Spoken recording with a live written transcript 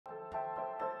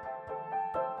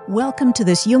Welcome to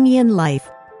This Jungian Life.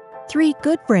 Three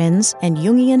good friends and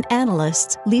Jungian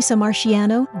analysts, Lisa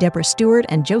Marciano, Deborah Stewart,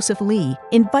 and Joseph Lee,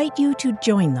 invite you to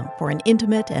join them for an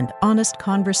intimate and honest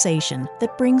conversation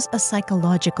that brings a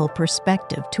psychological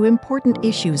perspective to important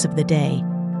issues of the day.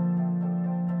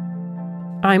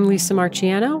 I'm Lisa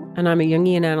Marciano, and I'm a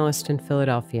Jungian analyst in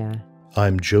Philadelphia.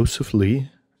 I'm Joseph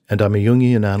Lee, and I'm a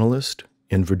Jungian analyst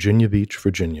in Virginia Beach,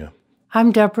 Virginia.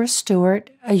 I'm Deborah Stewart,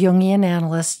 a Jungian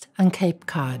analyst on Cape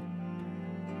Cod.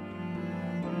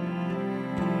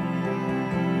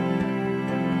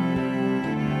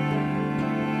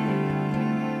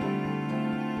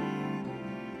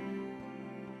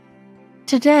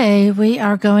 Today, we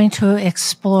are going to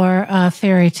explore a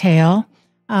fairy tale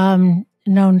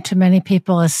known to many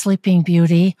people as Sleeping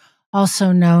Beauty,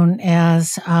 also known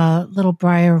as Little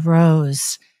Briar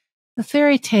Rose. The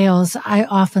fairy tales I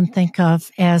often think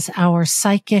of as our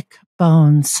psychic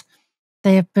bones.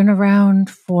 They have been around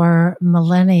for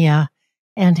millennia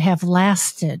and have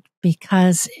lasted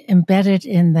because embedded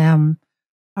in them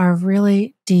are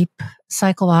really deep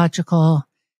psychological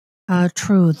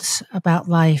truths about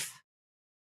life.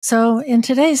 So in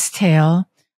today's tale,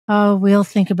 we'll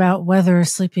think about whether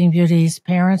Sleeping Beauty's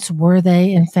parents, were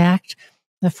they in fact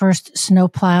the first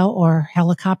snowplow or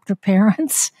helicopter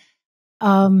parents?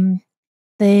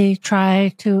 They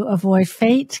try to avoid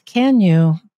fate. Can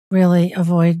you really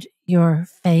avoid your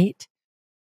fate?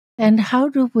 And how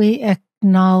do we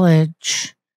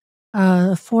acknowledge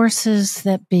forces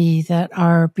that be that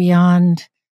are beyond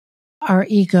our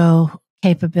ego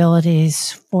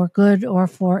capabilities for good or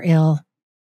for ill?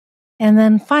 And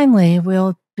then finally,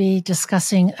 we'll be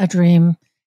discussing a dream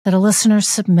that a listener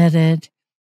submitted.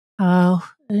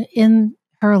 In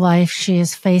her life, she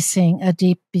is facing a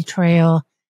deep betrayal,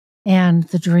 and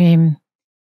the dream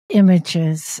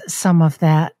images some of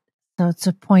that. So it's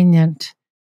a poignant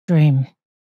dream.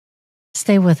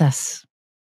 Stay with us.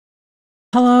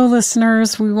 Hello,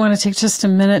 listeners. We want to take just a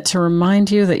minute to remind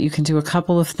you that you can do a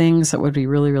couple of things that would be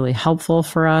really, really helpful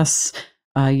for us.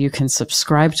 You can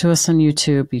subscribe to us on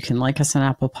YouTube. You can like us on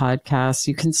Apple Podcasts.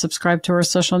 You can subscribe to our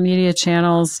social media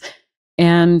channels.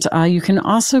 And you can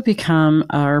also become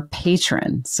our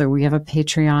patron. So we have a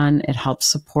Patreon. It helps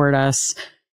support us.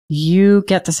 You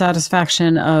get the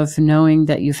satisfaction of knowing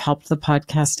that you've helped the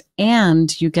podcast,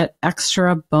 and you get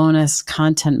extra bonus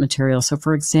content material. So,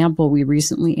 for example, we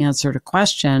recently answered a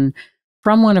question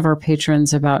from one of our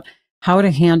patrons about how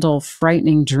to handle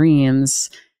frightening dreams.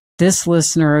 This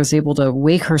listener was able to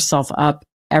wake herself up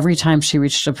every time she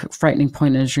reached a frightening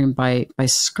point in a dream by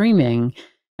screaming.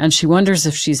 And she wonders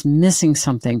if she's missing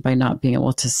something by not being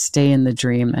able to stay in the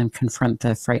dream and confront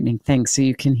the frightening thing. So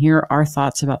you can hear our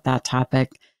thoughts about that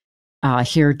topic,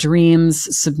 hear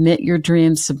dreams, submit your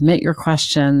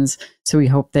questions. So we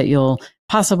hope that you'll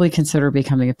possibly consider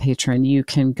becoming a patron. You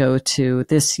can go to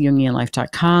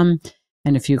thisjungianlife.com.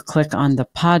 And if you click on the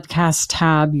podcast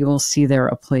tab, you will see there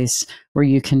a place where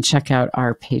you can check out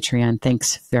our Patreon.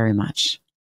 Thanks very much.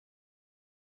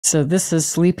 So this is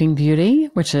Sleeping Beauty,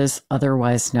 which is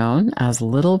otherwise known as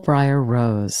Little Briar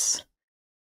Rose.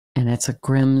 And it's a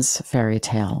Grimm's fairy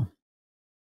tale.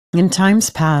 In times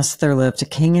past, there lived a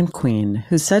king and queen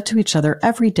who said to each other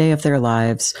every day of their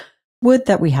lives, "Would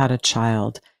that we had a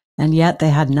child," and yet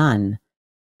they had none.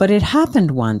 But it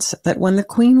happened once that when the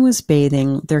queen was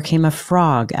bathing, there came a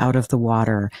frog out of the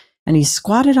water, and he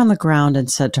squatted on the ground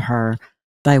and said to her,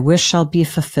 "Thy wish shall be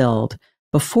fulfilled.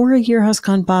 Before a year has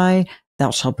gone by, thou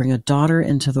shalt bring a daughter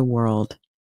into the world."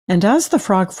 And as the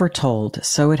frog foretold,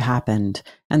 so it happened,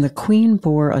 and the queen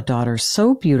bore a daughter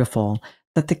so beautiful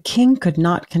that the king could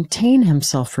not contain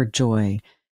himself for joy,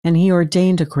 and he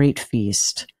ordained a great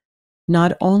feast.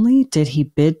 Not only did he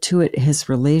bid to it his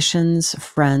relations,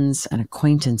 friends, and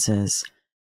acquaintances,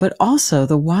 but also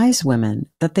the wise women,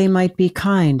 that they might be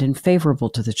kind and favorable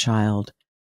to the child.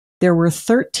 There were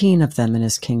 13 of them in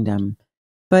his kingdom,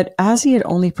 but as he had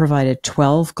only provided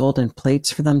 12 golden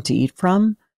plates for them to eat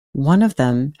from, one of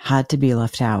them had to be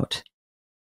left out.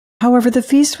 However, the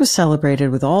feast was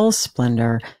celebrated with all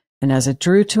splendor, and as it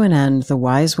drew to an end, the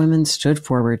wise women stood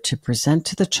forward to present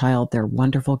to the child their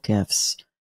wonderful gifts.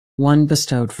 One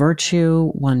bestowed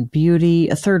virtue, one beauty,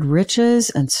 a third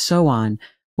riches, and so on,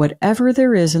 whatever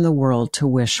there is in the world to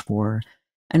wish for.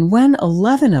 And when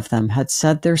 11 of them had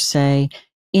said their say,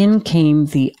 in came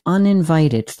the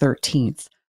uninvited 13th,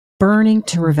 burning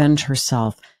to revenge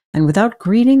herself, and without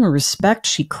greeting or respect,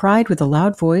 she cried with a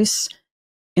loud voice,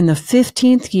 "In the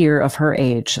 15th year of her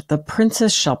age, the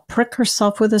princess shall prick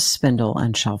herself with a spindle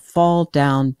and shall fall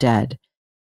down dead."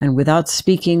 And without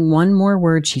speaking one more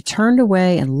word, she turned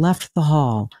away and left the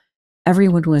hall.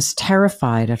 Everyone was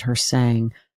terrified at her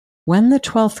saying, When the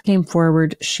 12th came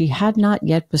forward, she had not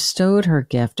yet bestowed her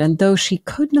gift, and though she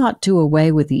could not do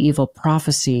away with the evil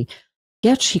prophecy,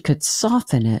 yet she could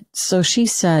soften it. So she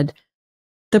said,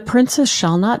 "The princess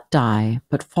shall not die,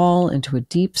 but fall into a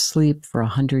deep sleep for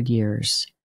 100 years."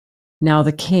 Now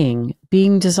the king,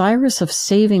 being desirous of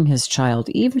saving his child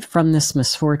even from this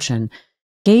misfortune,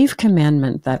 gave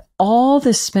commandment that all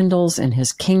the spindles in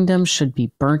his kingdom should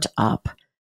be burnt up.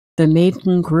 The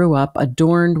maiden grew up,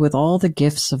 adorned with all the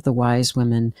gifts of the wise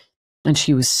women, and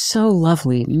she was so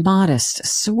lovely, modest,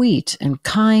 sweet, and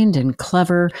kind and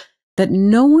clever that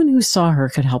no one who saw her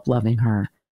could help loving her.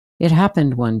 It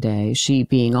happened one day, she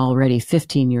being already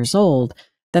 15 years old,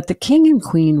 that the king and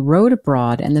queen rode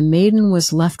abroad, and the maiden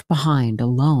was left behind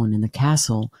alone in the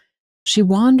castle. She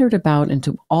wandered about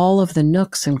into all of the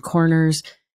nooks and corners,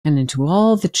 and into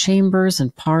all the chambers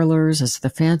and parlors as the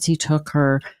fancy took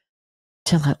her,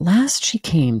 till at last she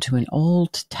came to an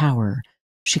old tower.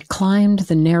 She climbed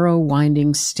the narrow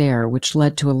winding stair which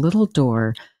led to a little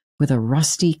door with a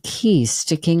rusty key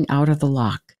sticking out of the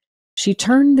lock. She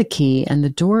turned the key, and the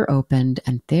door opened,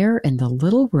 and there in the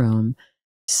little room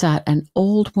sat an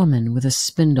old woman with a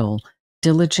spindle,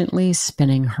 diligently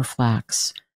spinning her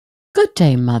flax. "Good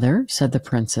day, mother," said the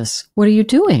princess. "What are you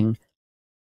doing?"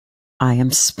 "I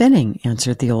am spinning,"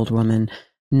 answered the old woman,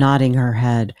 nodding her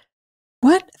head.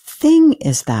 "What thing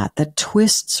is that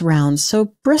twists round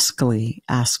so briskly?"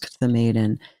 asked the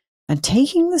maiden, and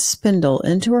taking the spindle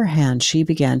into her hand, she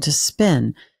began to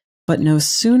spin. But no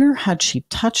sooner had she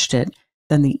touched it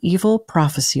than the evil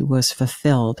prophecy was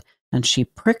fulfilled, and she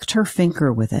pricked her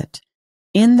finger with it.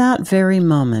 In that very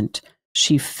moment,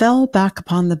 she fell back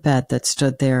upon the bed that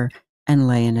stood there and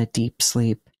lay in a deep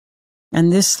sleep.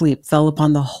 And this sleep fell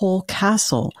upon the whole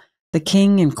castle. The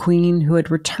king and queen, who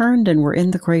had returned and were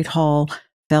in the great hall,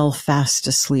 fell fast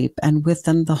asleep, and with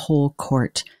them the whole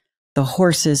court. The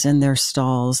horses in their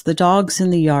stalls, the dogs in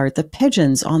the yard, the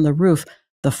pigeons on the roof,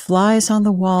 the flies on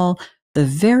the wall, the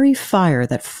very fire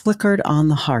that flickered on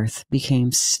the hearth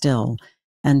became still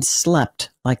and slept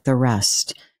like the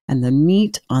rest, and the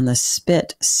meat on the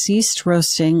spit ceased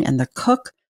roasting, and the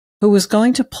cook, who was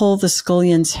going to pull the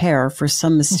scullion's hair for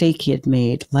some mistake he had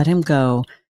made, let him go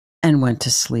and went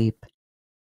to sleep.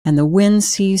 And the wind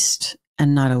ceased,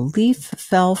 and not a leaf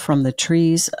fell from the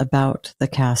trees about the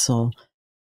castle.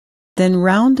 Then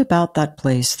round about that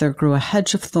place there grew a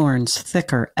hedge of thorns,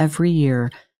 thicker every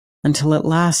year, until at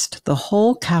last the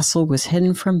whole castle was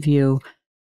hidden from view,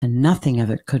 and nothing of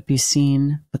it could be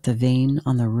seen but the vane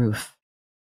on the roof.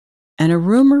 And a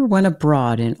rumor went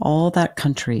abroad in all that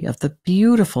country of the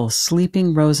beautiful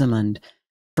sleeping Rosamond,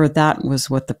 for that was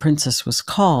what the princess was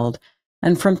called,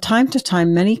 and from time to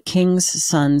time many kings'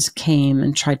 sons came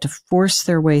and tried to force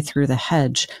their way through the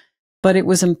hedge, but it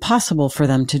was impossible for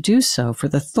them to do so, for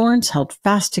the thorns held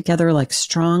fast together like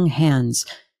strong hands,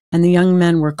 and the young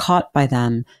men were caught by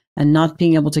them, and not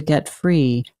being able to get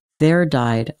free, there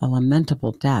died a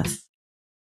lamentable death.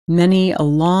 Many a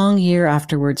long year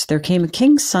afterwards there came a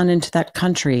king's son into that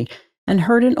country, and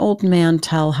heard an old man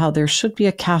tell how there should be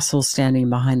a castle standing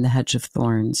behind the hedge of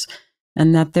thorns,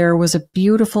 and that there was a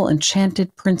beautiful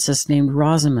enchanted princess named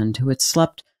Rosamond who had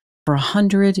slept for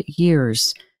 100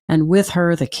 years, and with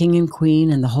her the king and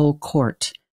queen and the whole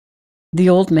court. The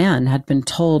old man had been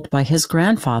told by his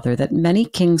grandfather that many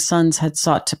kings' sons had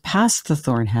sought to pass the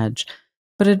thorn hedge,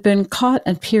 but had been caught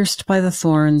and pierced by the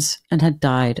thorns and had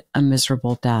died a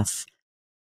miserable death.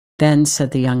 Then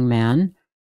said the young man,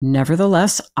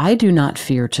 "Nevertheless, I do not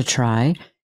fear to try.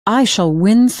 I shall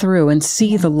win through and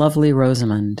see the lovely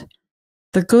Rosamond."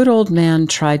 The good old man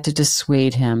tried to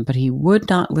dissuade him, but he would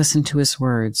not listen to his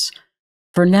words.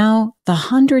 For now the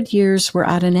 100 years were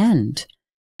at an end,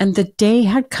 and the day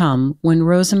had come when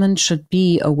Rosamond should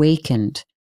be awakened.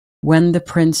 When the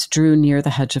prince drew near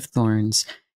the hedge of thorns,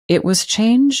 it was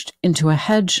changed into a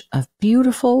hedge of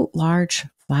beautiful large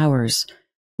flowers,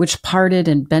 which parted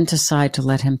and bent aside to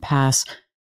let him pass,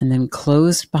 and then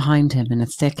closed behind him in a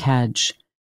thick hedge.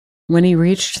 When he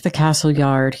reached the castle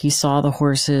yard, he saw the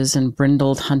horses and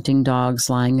brindled hunting dogs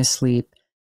lying asleep,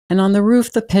 and on the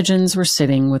roof the pigeons were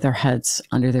sitting with their heads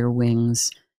under their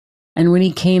wings. And when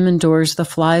he came indoors, the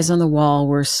flies on the wall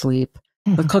were asleep.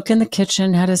 The cook in the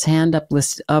kitchen had his hand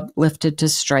uplifted to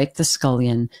strike the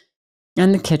scullion,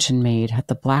 and the kitchen maid had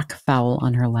the black fowl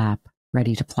on her lap,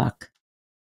 ready to pluck.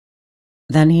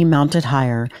 Then he mounted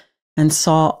higher, and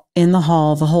saw in the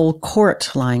hall the whole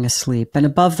court lying asleep, and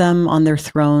above them on their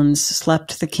thrones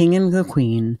slept the king and the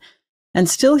queen. And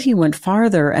still he went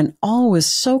farther, and all was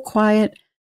so quiet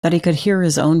that he could hear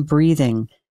his own breathing.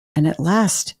 And at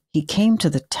last he came to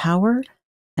the tower,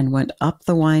 and went up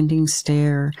the winding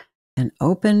stair, and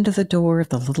opened the door of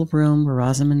the little room where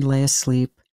Rosamond lay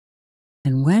asleep.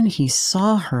 And when he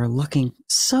saw her looking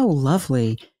so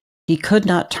lovely, he could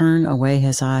not turn away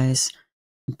his eyes.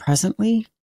 And presently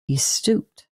he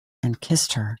stooped and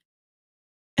kissed her.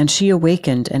 And she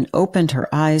awakened and opened her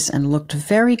eyes and looked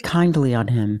very kindly on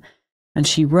him. And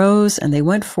she rose, and they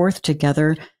went forth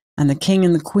together, and the king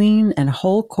and the queen and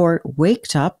whole court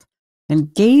waked up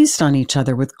and gazed on each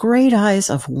other with great eyes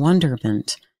of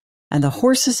wonderment. And the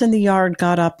horses in the yard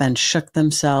got up and shook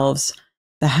themselves.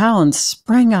 The hounds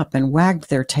sprang up and wagged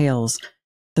their tails.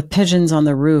 The pigeons on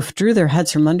the roof drew their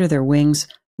heads from under their wings,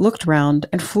 looked round,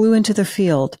 and flew into the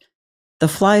field. The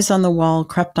flies on the wall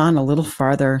crept on a little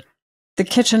farther. The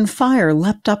kitchen fire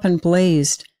leapt up and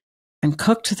blazed, and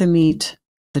cooked the meat.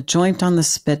 The joint on the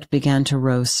spit began to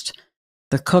roast.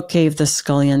 The cook gave the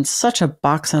scullion such a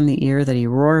box on the ear that he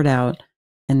roared out,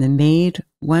 and the maid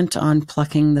went on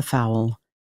plucking the fowl.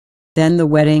 Then the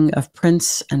wedding of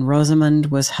Prince and Rosamond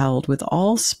was held with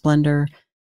all splendor,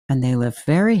 and they lived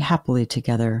very happily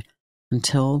together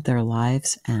until their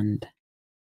lives' end.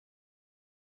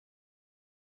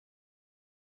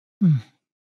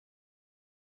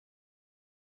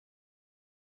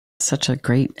 Such a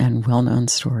great and well-known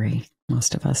story.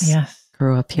 Most of us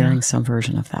grew up hearing some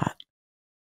version of that.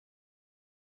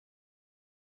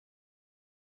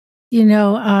 You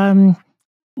know,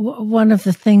 one of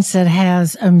the things that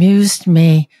has amused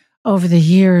me over the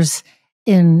years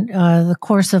in the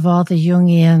course of all the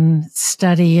Jungian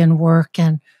study and work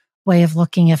and way of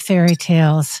looking at fairy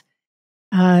tales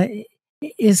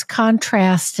is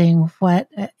contrasting what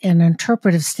an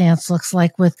interpretive stance looks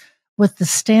like with the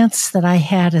stance that I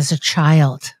had as a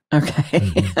child.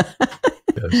 Okay.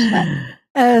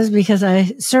 As because I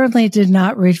certainly did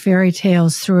not read fairy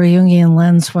tales through a Jungian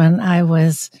lens when I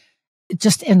was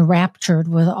just enraptured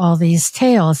with all these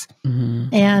tales.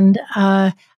 Mm-hmm. And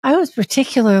I was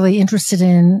particularly interested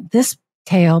in this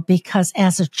tale because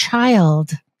as a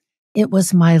child, it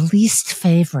was my least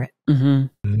favorite. Mm-hmm.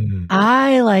 Mm-hmm.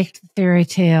 I liked fairy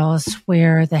tales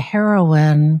where the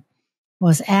heroine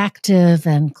was active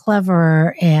and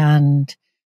clever and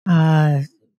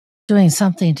doing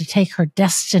something to take her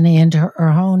destiny into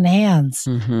her own hands.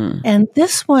 Mm-hmm. And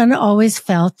this one always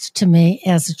felt to me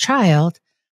as a child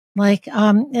like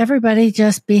everybody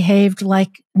just behaved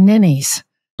like ninnies.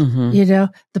 Mm-hmm. You know,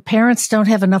 the parents don't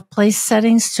have enough place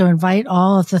settings to invite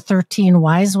all of the 13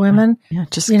 wise women. Yeah,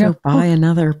 just go buy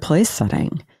another place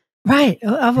setting. Right.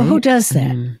 Who does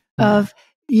that?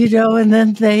 And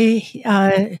then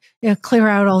they clear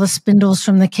out all the spindles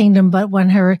from the kingdom. But when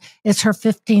it's her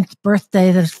 15th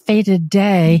birthday, the fated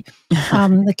day,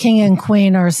 the king and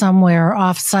queen are somewhere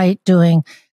off site doing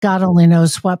God only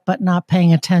knows what, but not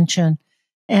paying attention.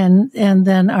 And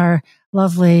then our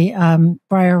lovely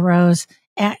Briar Rose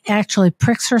actually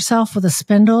pricks herself with a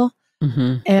spindle.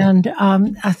 Mm-hmm. And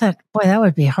I thought, boy, that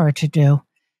would be hard to do.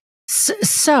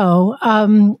 So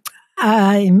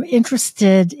I'm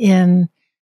interested in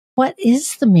what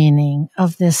is the meaning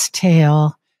of this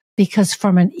tale, because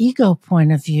from an ego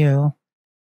point of view,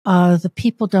 the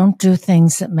people don't do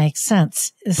things that make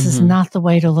sense. This mm-hmm. is not the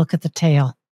way to look at the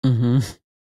tale. Mm-hmm.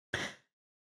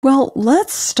 Well,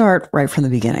 let's start right from the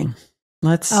beginning.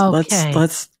 Let's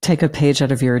take a page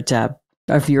out of your book,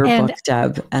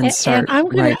 Deb, and start.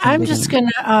 And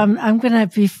I'm gonna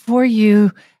before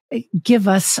you give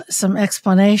us some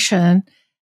explanation.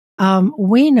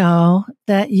 We know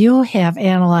that you have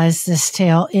analyzed this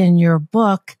tale in your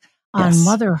book on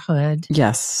motherhood.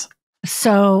 Yes.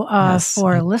 So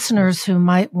for listeners who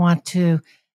might want to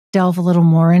delve a little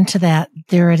more into that,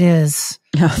 there it is.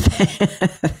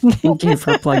 Thank you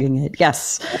for plugging it.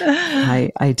 Yes,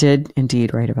 I did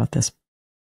indeed write about this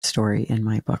story in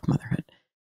my book, Motherhood.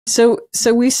 So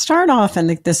we start off and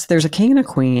there's a king and a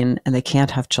queen and they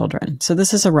can't have children. So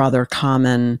this is a rather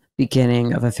common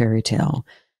beginning of a fairy tale.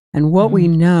 And what mm-hmm. we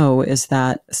know is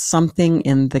that something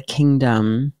in the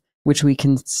kingdom, which we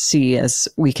can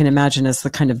imagine as the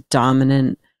kind of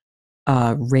dominant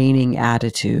reigning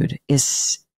attitude,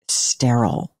 is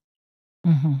sterile.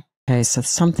 Mm-hmm. Okay, so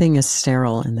something is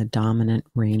sterile in the dominant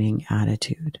reigning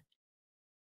attitude.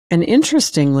 And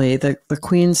interestingly, the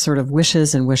queen sort of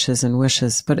wishes and wishes and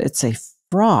wishes, but it's a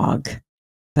frog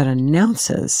that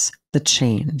announces the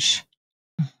change.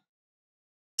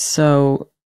 So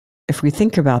if we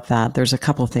think about that, there's a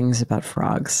couple things about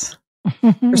frogs.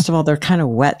 First of all, they're kind of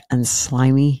wet and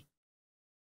slimy.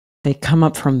 They come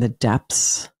up from the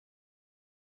depths.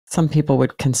 Some people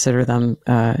would consider them,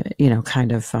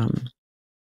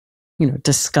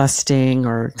 disgusting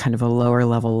or kind of a lower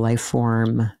level life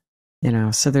form.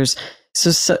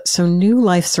 So new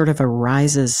life sort of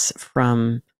arises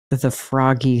from the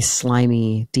froggy,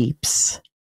 slimy deeps,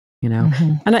 you know.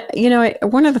 And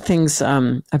one of the things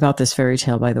about this fairy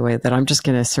tale, by the way, that I'm just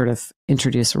going to sort of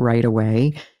introduce right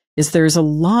away is there's a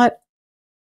lot.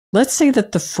 Let's say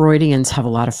that the Freudians have a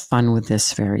lot of fun with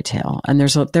this fairy tale, and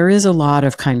there is a lot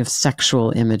of kind of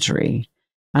sexual imagery,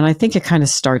 and I think it kind of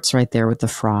starts right there with the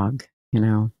frog, you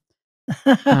know.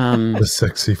 The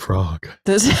sexy frog.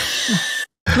 The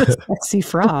sexy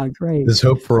frog, right? There's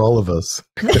hope for all of us.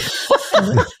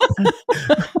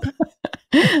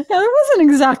 That wasn't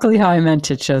exactly how I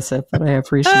meant it, Joseph, but I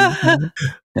appreciate it.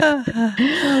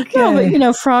 Okay.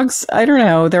 No, but frogs. I don't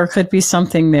know. There could be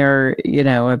something there,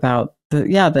 about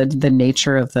the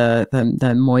nature of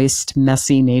the moist,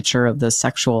 messy nature of the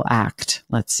sexual act.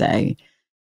 Let's say,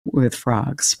 with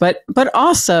frogs, but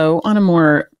also on a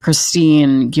more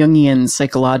pristine Jungian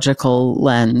psychological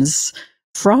lens,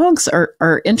 frogs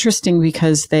are interesting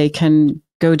because they can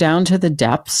go down to the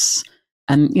depths,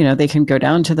 and they can go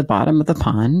down to the bottom of the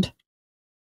pond,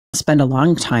 spend a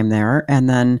long time there, and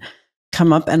then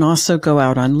come up and also go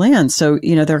out on land. So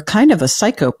they're kind of a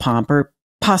psychopomp, or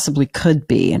possibly could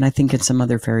be, and I think in some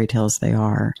other fairy tales they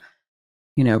are.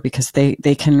 Because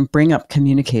they can bring up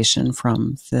communication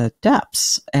from the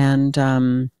depths. And,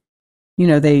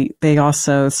 they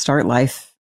also start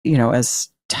life, as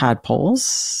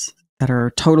tadpoles that are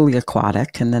totally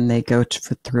aquatic. And then they go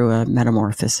through a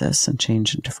metamorphosis and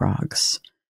change into frogs.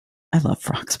 I love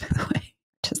frogs, by the way.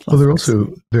 They're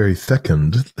also very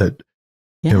fecund that,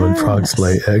 when frogs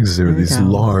lay eggs, there are these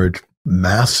large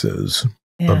masses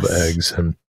of eggs,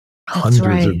 and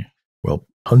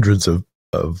hundreds of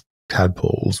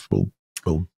tadpoles will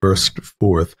burst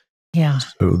forth. Yeah.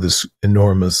 So this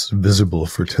enormous visible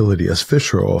fertility, as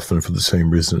fish are often for the same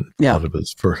reason thought of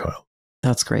as fertile.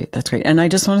 That's great. That's great. And I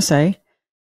just want to say, if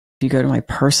you go to my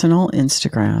personal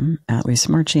Instagram at Lisa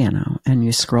Marciano and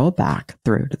you scroll back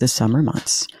through to the summer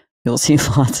months, you'll see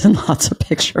lots and lots of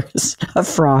pictures of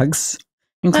frogs,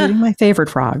 including my favorite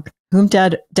frog, whom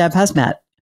Deb has met,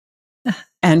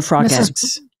 and frog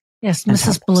eggs. Yes,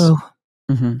 Mrs. Blue.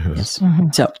 Mm-hmm. Yes.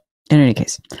 Mm-hmm. So, in any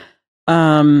case,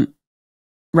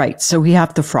 right. So we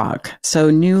have the frog. So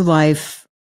new life,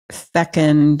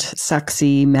 fecund,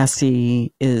 sexy,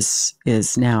 messy is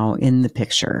now in the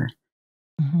picture.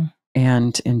 Mm-hmm.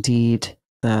 And indeed,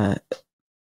 the,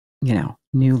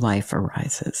 new life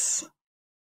arises.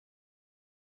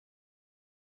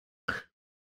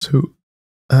 So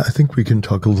I think we can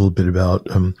talk a little bit about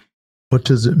what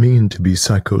does it mean to be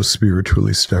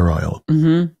psycho-spiritually sterile?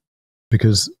 Mm-hmm.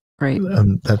 Because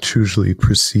that usually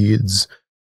precedes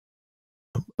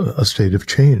a state of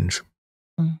change.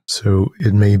 Mm. So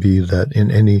it may be that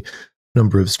in any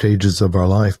number of stages of our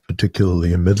life,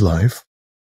 particularly in midlife,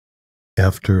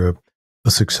 after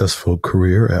a successful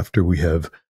career, after we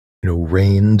have,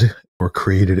 reigned or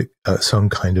created some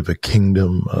kind of a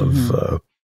kingdom of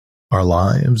our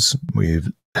lives, we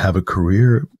have a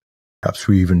career, perhaps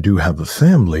we even do have a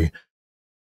family,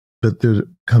 but there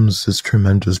comes this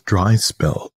tremendous dry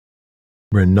spell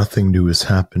where nothing new is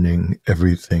happening,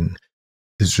 everything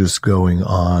is just going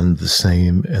on the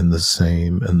same and the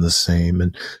same and the same.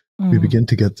 And we begin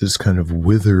to get this kind of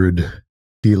withered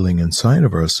feeling inside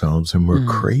of ourselves, and we're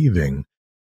craving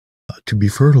to be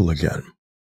fertile again,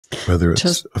 whether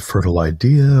it's a fertile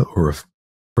idea or a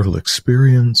fertile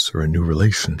experience or a new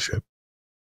relationship.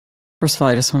 First of all,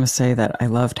 I just want to say that I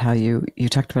loved how you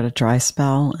talked about a dry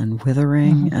spell and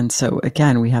withering. Mm-hmm. And so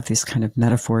again, we have these kind of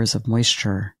metaphors of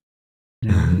moisture,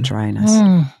 and dryness.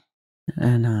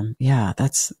 And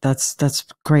that's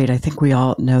great. I think we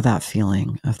all know that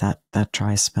feeling of that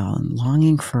dry spell and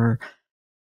longing for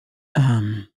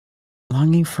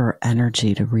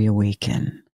energy to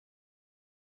reawaken.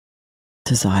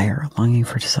 Longing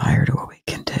for desire to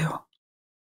awaken too.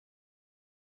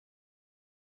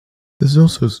 There's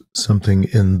also something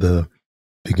in the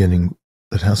beginning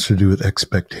that has to do with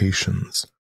expectations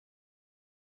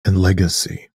and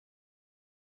legacy.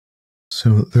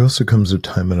 So there also comes a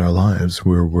time in our lives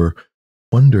where we're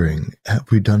wondering, have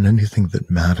we done anything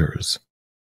that matters?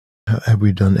 Have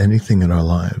we done anything in our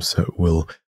lives that will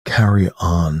carry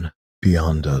on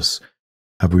beyond us?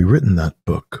 Have we written that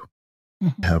book?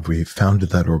 Mm-hmm. Have we founded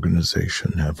that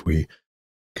organization? Have we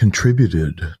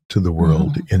contributed to the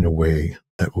world in a way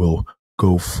that will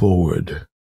go forward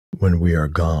when we are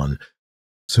gone?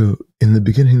 So in the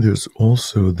beginning, there's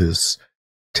also this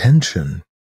tension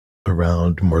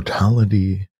around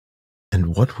mortality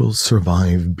and what will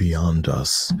survive beyond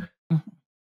us. Mm-hmm.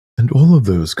 And all of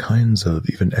those kinds of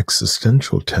even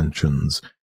existential tensions,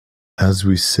 as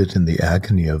we sit in the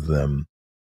agony of them,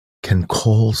 can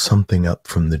call something up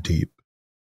from the deep,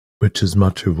 which is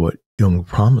much of what Jung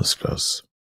promised us.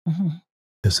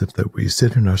 As if that we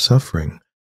sit in our suffering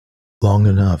long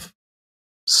enough,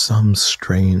 some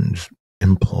strange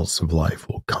impulse of life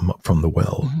will come up from the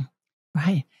well.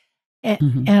 Right.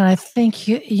 And I think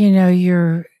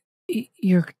you're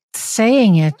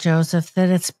saying it, Joseph, that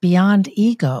it's beyond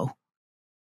ego.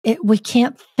 We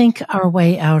can't think our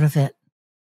way out of it.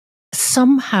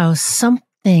 Somehow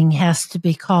something has to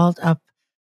be called up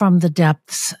from the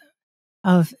depths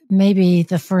of, maybe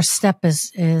the first step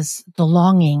is the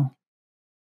longing,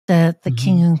 that the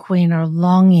king and queen are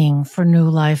longing for new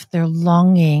life. They're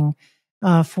longing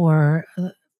for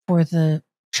the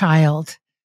child,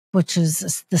 which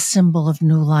is the symbol of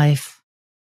new life.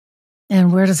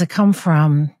 And where does it come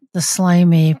from? The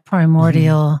slimy,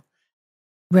 primordial,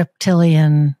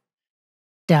 reptilian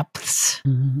depths.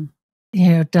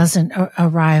 Doesn't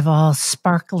arrive all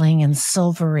sparkling and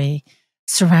silvery,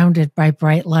 surrounded by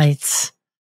bright lights.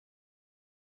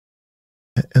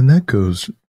 And that goes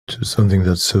to something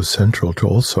that's so central to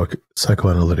all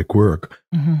psychoanalytic work,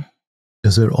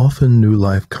 is that often new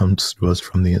life comes to us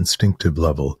from the instinctive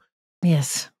level.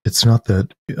 Yes. It's not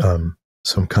that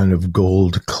some kind of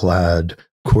gold-clad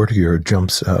courtier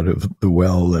jumps out of the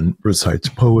well and recites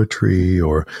poetry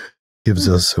or gives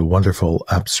us a wonderful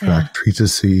abstract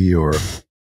treatise or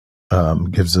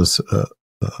gives us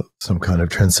some kind of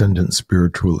transcendent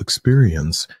spiritual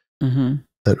experience.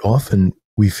 That often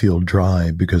we feel dry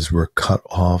because we're cut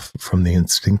off from the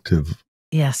instinctive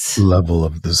level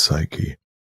of the psyche.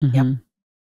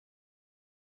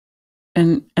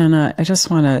 And I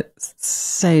just want to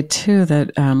say, too,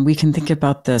 that we can think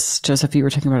about this, Joseph, you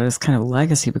were talking about it as kind of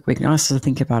legacy, but we can also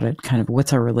think about it kind of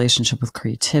what's our relationship with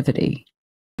creativity.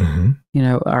 The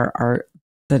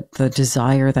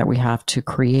desire that we have to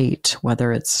create,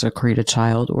 whether it's to create a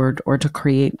child or to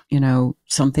create,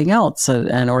 something else,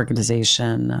 an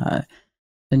organization, a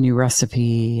new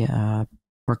recipe,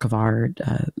 work of art,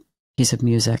 piece of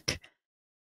music.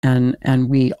 And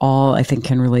we all, I think,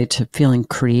 can relate to feeling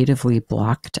creatively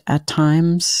blocked at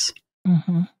times,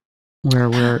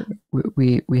 where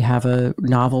we have a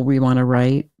novel we want to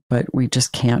write, but we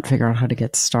just can't figure out how to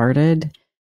get started.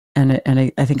 And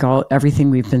I think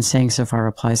everything we've been saying so far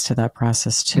applies to that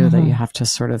process too, that you have to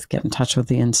sort of get in touch with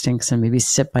the instincts and maybe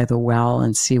sit by the well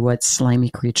and see what slimy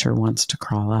creature wants to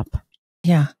crawl up.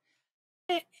 Yeah.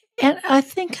 And I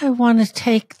think I want to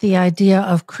take the idea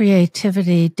of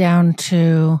creativity down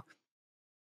to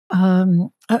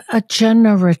a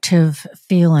generative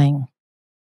feeling,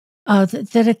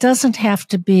 that it doesn't have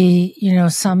to be,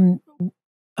 some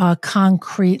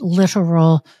concrete,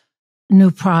 literal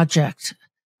new project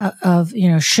of,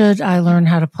 should I learn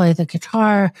how to play the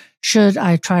guitar? Should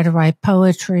I try to write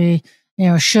poetry?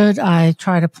 Should I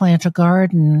try to plant a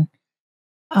garden?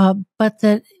 But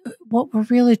that what we're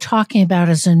really talking about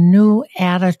is a new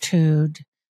attitude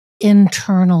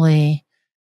internally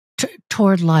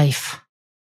toward life.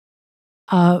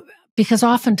 Because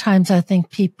oftentimes I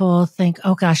think people think,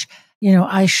 oh gosh,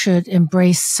 I should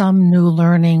embrace some new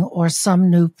learning or some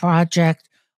new project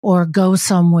or go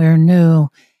somewhere new.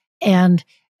 And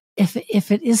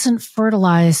if it isn't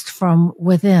fertilized from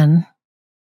within,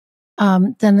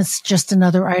 then it's just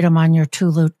another item on your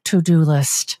to-do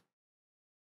list.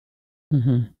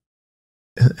 And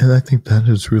I think that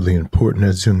is really important,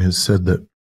 as Jung has said, that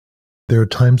there are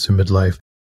times in midlife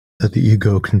that the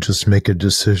ego can just make a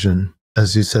decision,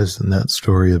 as he says in that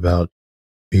story about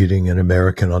meeting an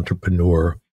American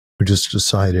entrepreneur who just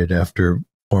decided after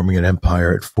forming an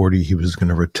empire at 40 he was going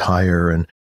to retire and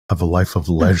have a life of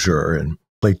leisure and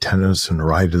play tennis and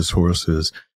ride his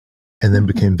horses, and then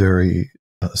became very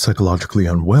psychologically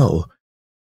unwell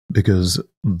because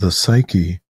the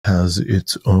psyche has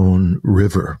its own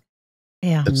river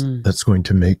that's going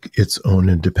to make its own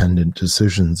independent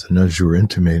decisions. And as you were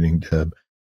intimating, Deb,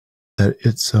 that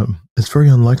it's very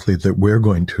unlikely that we're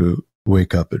going to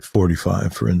wake up at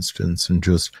 45, for instance, and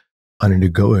just on an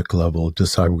egoic level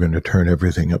decide we're going to turn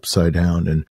everything upside down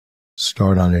and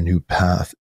start on a new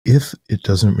path if it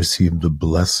doesn't receive the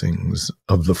blessings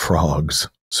of the frogs,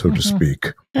 so to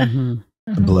speak, the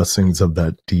blessings of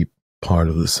that deep part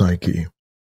of the psyche.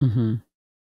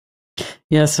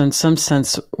 Yes, in some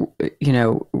sense,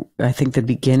 I think the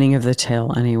beginning of the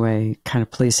tale anyway kind of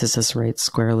places us right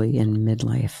squarely in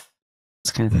midlife.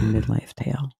 It's kind of a midlife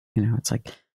tale. It's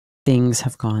like things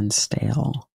have gone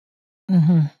stale.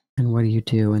 And what do you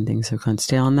do when things have gone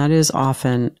stale? And that is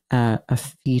often a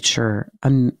feature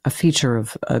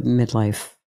of a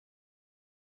midlife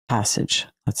passage,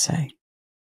 let's say.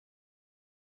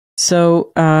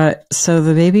 So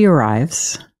the baby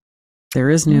arrives. There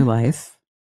is new life.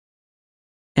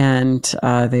 And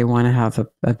they want to have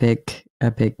a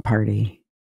big party.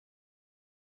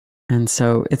 And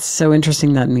so it's so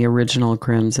interesting that in the original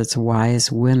Grimm's, it's wise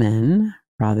women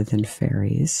rather than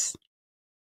fairies.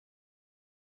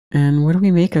 And what do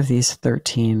we make of these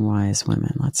 13 wise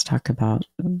women? Let's talk about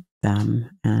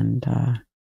them and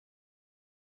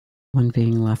one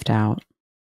being left out.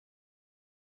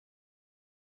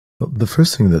 Well, the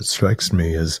first thing that strikes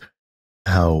me is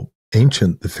how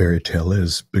ancient the fairy tale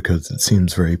is, because it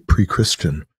seems very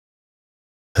pre-Christian.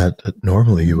 That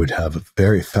normally you would have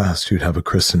very fast, you'd have a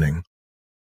christening,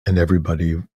 and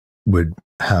everybody would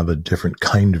have a different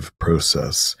kind of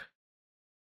process.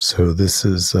 So this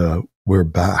is, we're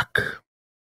back,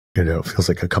 it feels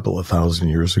like a couple of thousand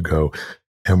years ago,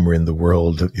 and we're in the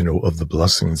world, of the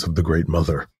blessings of the Great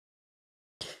Mother.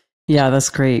 Yeah, that's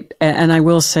great. And I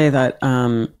will say that,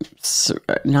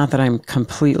 not that I'm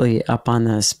completely up on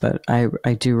this, but I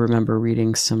do remember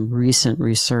reading some recent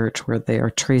research where they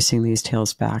are tracing these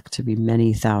tales back to be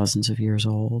many thousands of years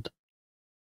old.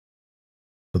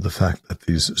 The fact that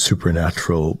these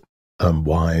supernatural,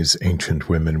 wise, ancient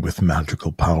women with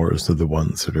magical powers are the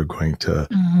ones that are going to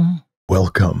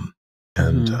welcome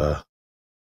and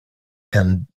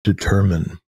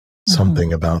determine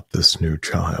something about this new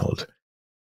child.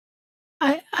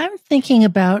 I'm thinking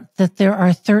about that there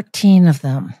are 13 of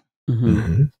them.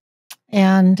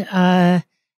 And, the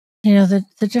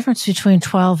difference between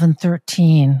 12 and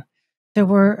 13, there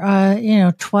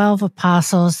were, 12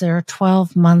 apostles. There are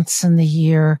 12 months in the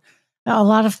year. A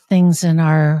lot of things in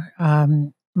our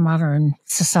modern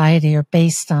society are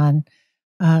based on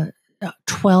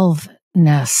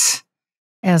 12ness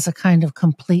as a kind of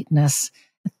completeness.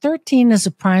 13 is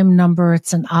a prime number.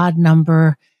 It's an odd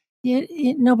number.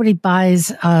 Nobody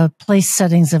buys place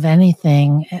settings of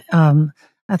anything.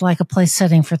 I'd like a place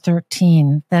setting for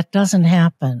 13. That doesn't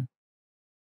happen.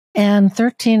 And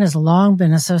 13 has long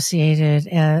been associated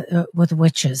with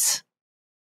witches.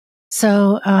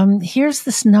 So here's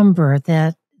this number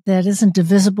that isn't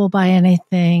divisible by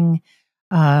anything.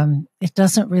 It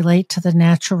doesn't relate to the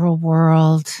natural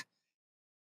world.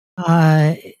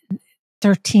 13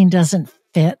 doesn't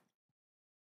fit.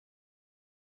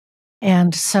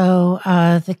 And so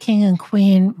the king and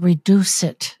queen reduce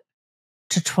it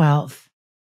to 12.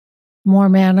 More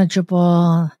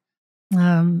manageable,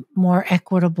 more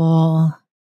equitable,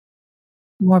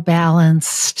 more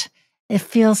balanced. It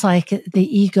feels like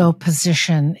the ego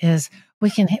position is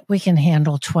we can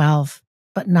handle 12,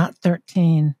 but not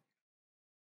 13.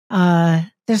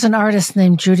 There's an artist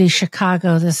named Judy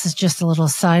Chicago. This is just a little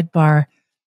sidebar,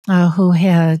 who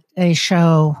had a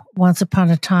show once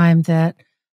upon a time that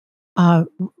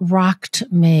rocked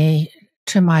me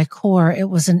to my core. It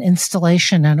was an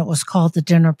installation, and it was called The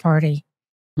Dinner Party.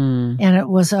 And it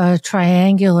was a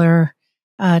triangular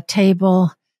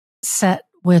table set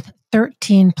with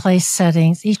 13 place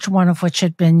settings, each one of which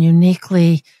had been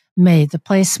uniquely made. The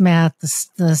placemat,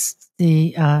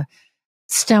 the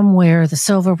stemware, the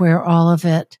silverware, all of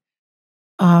it,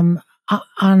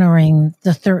 honoring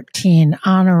the 13,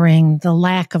 honoring the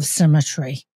lack of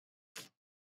symmetry.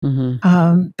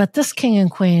 But this king and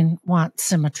queen want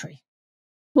symmetry.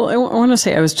 Well, I want to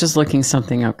say I was just looking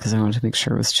something up because I wanted to make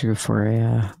sure it was true before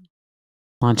I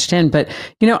launched in. But,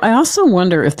 I also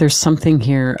wonder if there's something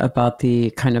here about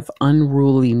the kind of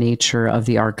unruly nature of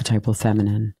the archetypal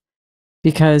feminine.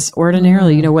 Because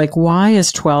ordinarily, why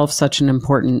is 12 such an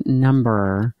important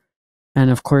number? And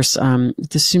of course,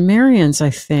 the Sumerians,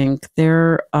 I think,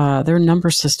 their number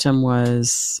system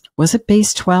was it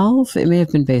base 12? It may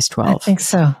have been base 12. I think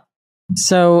so.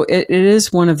 So it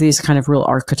is one of these kind of real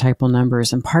archetypal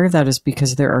numbers. And part of that is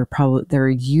because there are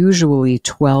usually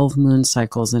 12 moon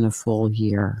cycles in a full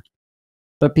year.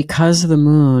 But because the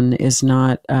moon is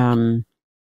not so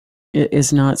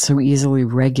easily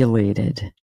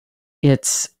regulated,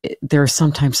 there are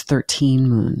sometimes 13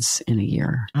 moons in a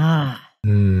year.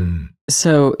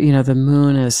 So, the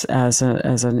moon is as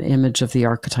an image of the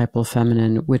archetypal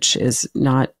feminine, which is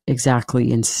not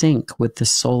exactly in sync with the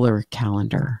solar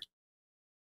calendar.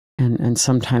 And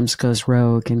sometimes goes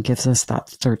rogue and gives us that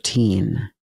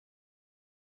 13.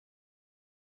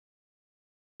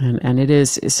 And it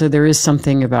is, so there is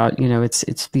something about,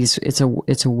 it's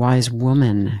a wise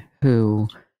woman who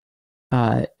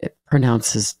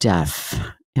pronounces death,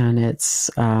 and it's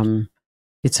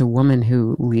a woman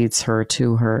who leads her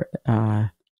to her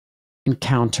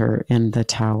encounter in the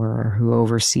tower, or who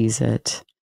oversees it.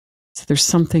 So there's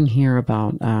something here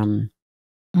about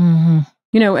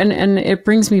and it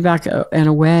brings me back in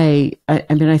a way.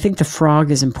 I think the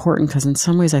frog is important because in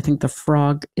some ways I think the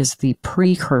frog is the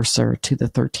precursor to the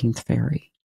 13th fairy.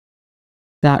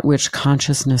 That which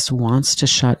consciousness wants to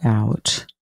shut out,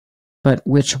 but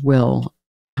which will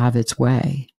have its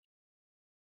way.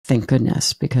 thank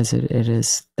goodness, because it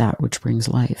is that which brings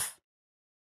life.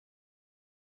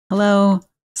 Hello.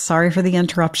 Sorry for the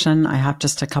interruption. I have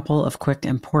just a couple of quick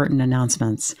important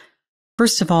announcements.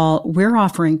 First of all, we're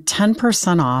offering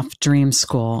 10% off Dream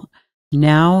School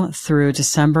now through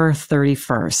December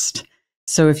 31st.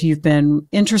 So if you've been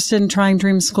interested in trying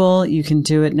Dream School, you can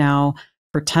do it now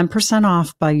for 10%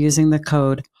 off by using the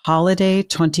code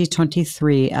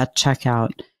HOLIDAY2023 at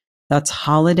checkout. That's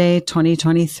Holiday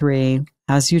 2023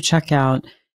 as you check out,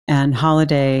 and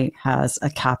Holiday has a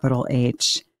capital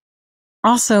H.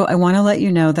 Also, I want to let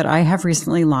you know that I have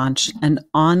recently launched an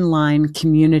online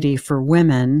community for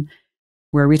women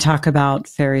where we talk about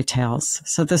fairy tales.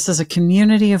 So this is a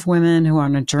community of women who are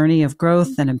on a journey of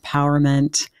growth and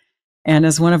empowerment. And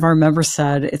as one of our members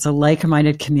said, it's a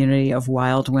like-minded community of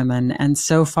wild women. And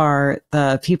so far,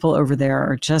 the people over there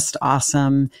are just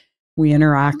awesome. We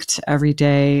interact every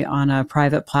day on a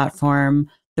private platform.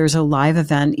 There's a live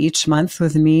event each month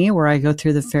with me where I go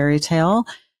through the fairy tale,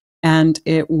 and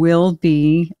it will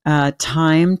be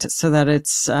timed so that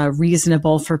it's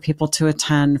reasonable for people to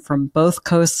attend from both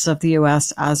coasts of the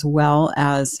US as well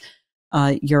as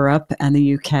Europe and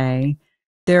the UK.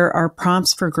 There are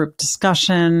prompts for group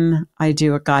discussion. I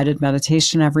do a guided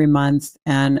meditation every month,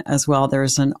 and as well,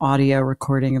 there's an audio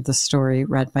recording of the story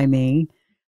read by me.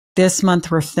 This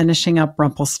month, we're finishing up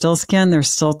Rumpelstiltskin. There's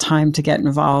still time to get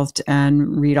involved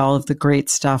and read all of the great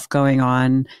stuff going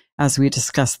on as we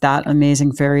discuss that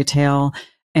amazing fairy tale.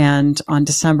 And on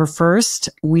December 1st,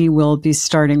 we will be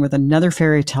starting with another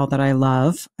fairy tale that I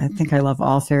love. I think I love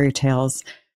all fairy tales,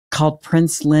 called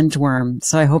Prince Lindworm.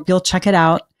 So I hope you'll check it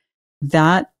out.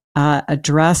 That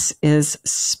address is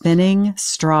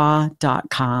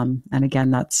spinningstraw.com. And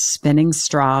again, that's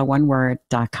spinningstraw, one word,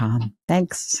 .com.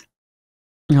 Thanks.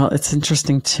 Well, it's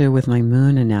interesting, too, with my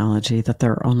moon analogy that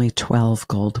there are only 12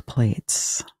 gold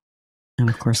plates. And,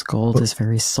 of course, gold is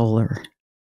very solar.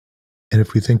 And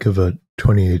if we think of a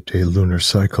 28-day lunar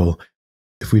cycle,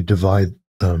 if we divide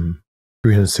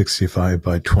 365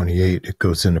 by 28, it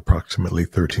goes in approximately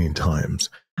 13 times.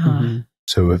 Mm-hmm.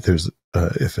 So if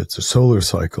it's a solar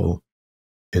cycle,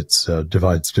 it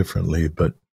divides differently.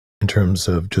 But in terms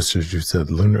of, just as you said,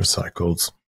 lunar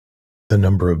cycles, the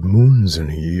number of moons in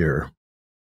a year,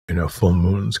 full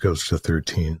moons goes to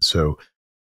 13. So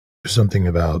there's something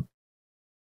about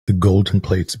the golden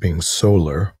plates being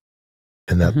solar,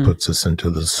 and that puts us into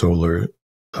the solar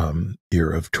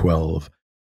year of 12.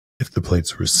 If the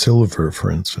plates were silver,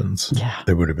 for instance,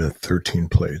 there would have been 13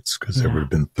 plates because there would have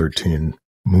been 13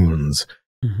 moons.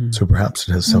 Mm-hmm. So perhaps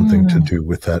it has something to do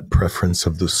with that preference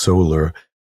of the solar.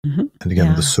 Mm-hmm. And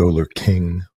again, the solar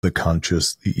king, the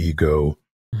conscious, the ego,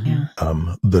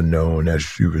 the known,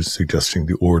 as you were suggesting,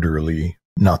 the orderly,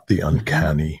 not the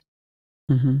uncanny.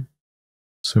 Mm-hmm.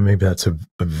 So maybe that's a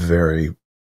very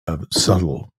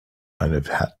subtle kind of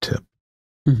hat tip.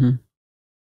 Mm-hmm.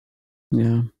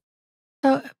 Yeah.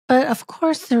 So, but of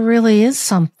course, there really is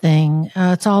something,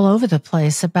 it's all over the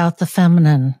place, about the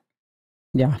feminine.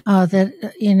 Yeah. That,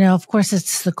 of course,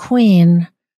 it's the queen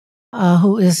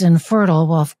who is infertile.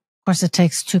 Well, of course, it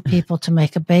takes two people to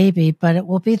make a baby, but it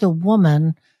will be the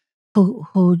woman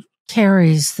who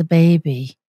carries the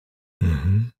baby.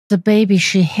 Mm-hmm. The baby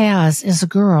she has is a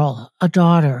girl, a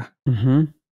daughter. Mm-hmm.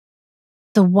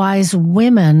 The wise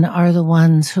women are the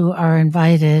ones who are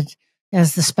invited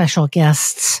as the special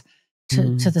guests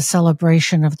to the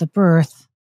celebration of the birth.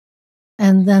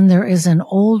 And then there is an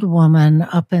old woman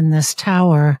up in this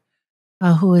tower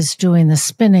who is doing the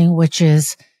spinning, which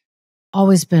is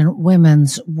always been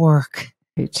women's work.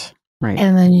 Right.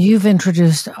 And then you've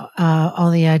introduced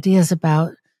all the ideas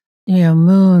about,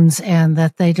 moons, and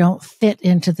that they don't fit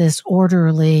into this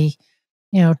orderly,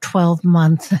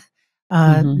 12-month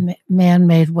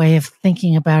man-made way of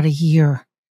thinking about a year.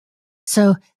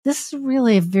 So this is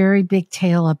really a very big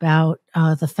tale about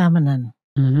the feminine.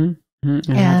 Mm-hmm.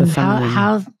 Mm-hmm. And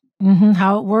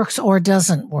how it works or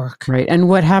doesn't work. Right. And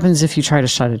what happens if you try to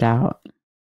shut it out?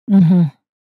 Mm-hmm.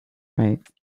 Right.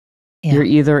 Yeah. You're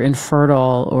either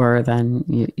infertile, or then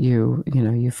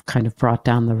you've kind of brought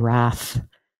down the wrath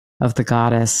of the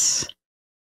goddess,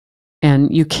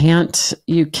 and you can't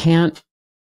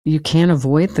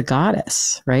avoid the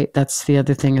goddess, right? That's the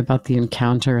other thing about the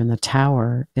encounter in the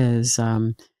tower is,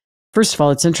 first of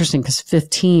all, it's interesting because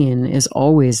 15 is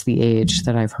always the age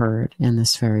that I've heard in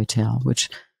this fairy tale, which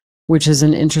is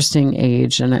an interesting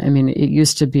age. And I mean, it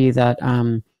used to be that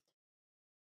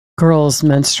girls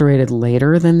menstruated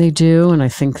later than they do. And I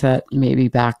think that maybe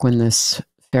back when this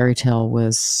fairy tale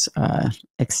was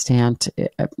extant,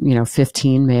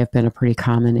 15 may have been a pretty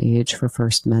common age for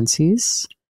first menses.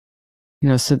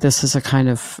 So this is a kind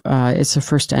of, it's a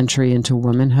first entry into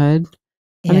womanhood.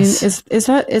 Yes. I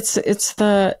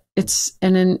mean,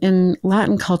 and in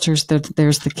Latin cultures,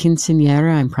 there's the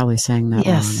quinceañera. I'm probably saying that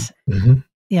yes. wrong. Mm-hmm.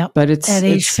 Yeah. But it's at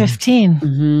age 15.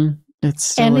 Mm-hmm.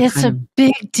 It's a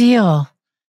big deal.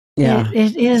 Yeah.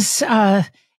 It is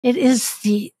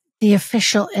the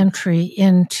official entry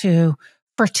into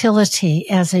fertility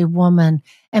as a woman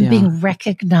and being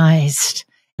recognized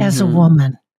as a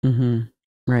woman. Mm-hmm.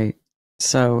 Right.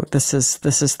 So this is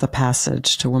the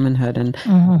passage to womanhood. And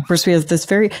of course we have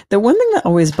the one thing that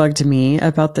always bugged me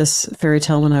about this fairy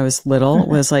tale when I was little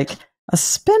was like a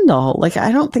spindle. Like,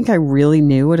 I don't think I really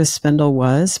knew what a spindle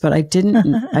was, but I didn't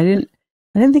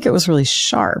think it was really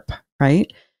sharp.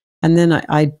 Right. And then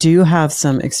I do have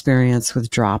some experience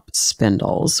with drop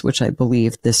spindles, which I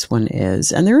believe this one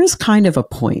is. And there is kind of a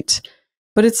point,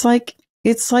 but it's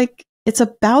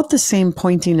about the same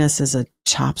pointiness as a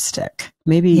chopstick.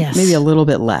 Maybe a little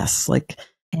bit less. Like,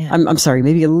 I'm sorry,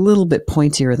 maybe a little bit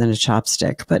pointier than a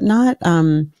chopstick, but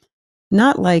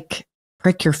not like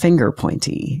prick your finger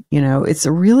pointy.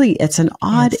 It's an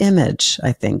odd image,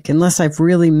 I think, unless I've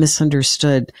really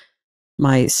misunderstood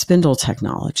my spindle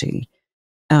technology.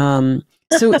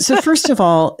 So first of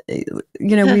all,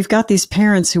 we've got these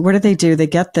parents who, what do? They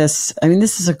get this. I mean,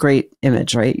 this is a great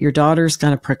image, right? Your daughter's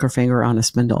going to prick her finger on a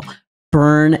spindle.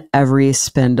 Burn every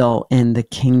spindle in the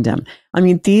kingdom. I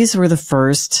mean, these were the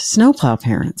first snowplow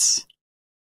parents.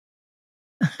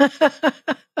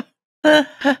 I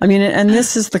mean, and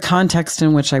this is the context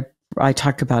in which I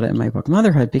talk about it in my book,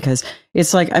 Motherhood, because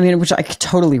it's like, I mean, which I could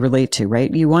totally relate to, right?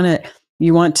 You want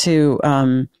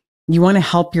to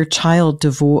help your child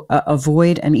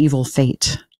avoid an evil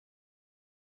fate.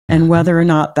 And whether or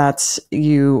not that's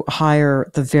you hire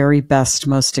the very best,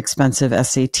 most expensive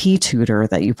SAT tutor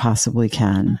that you possibly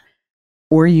can,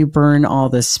 or you burn all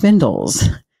the spindles,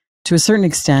 to a certain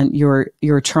extent,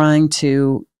 you're trying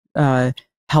to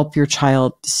help your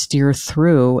child steer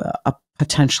through a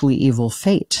potentially evil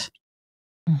fate.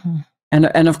 Mm-hmm.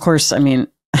 And of course, I mean,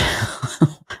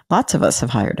 lots of us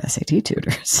have hired SAT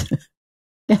tutors.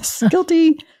 Yes,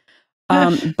 guilty.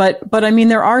 But I mean,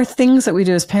 there are things that we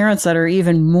do as parents that are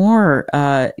even more,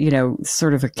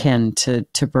 sort of akin to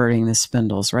burning the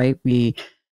spindles, right? We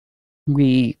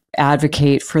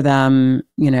advocate for them,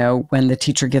 when the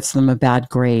teacher gives them a bad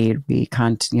grade.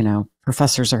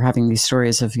 Professors are having these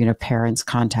stories of, parents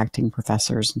contacting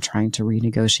professors and trying to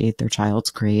renegotiate their child's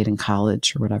grade in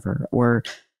college or whatever. Or,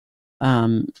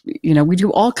 we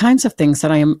do all kinds of things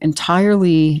that I am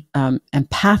entirely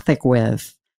empathic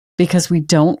with, because we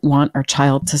don't want our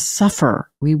child to suffer.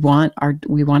 We want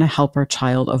to help our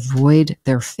child avoid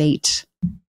their fate.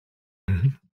 Mm-hmm.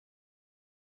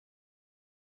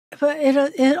 But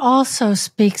it also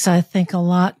speaks, I think, a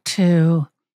lot to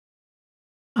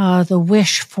the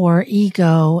wish for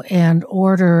ego and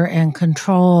order and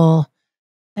control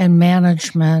and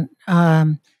management.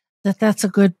 That's a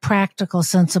good, practical,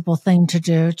 sensible thing to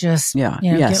do. Just get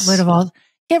rid of all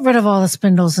the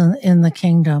spindles in the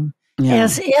kingdom. Yeah.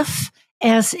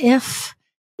 As if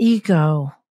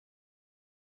ego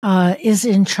is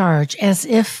in charge, as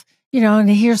if, and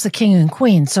here's the king and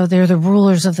queen, so they're the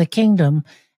rulers of the kingdom,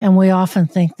 and we often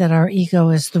think that our ego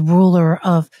is the ruler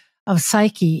of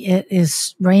psyche. It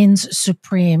reigns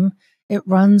supreme, it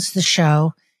runs the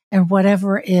show, and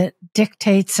whatever it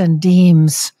dictates and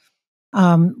deems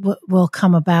will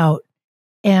come about.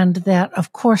 And that,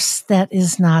 of course, that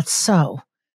is not so.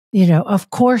 Of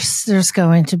course, there's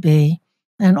going to be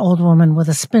an old woman with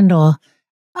a spindle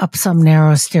up some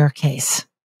narrow staircase.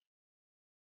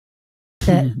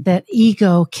 That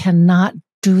ego cannot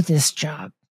do this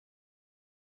job.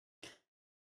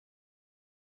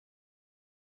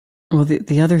 Well,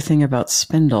 the other thing about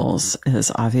spindles is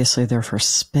obviously they're for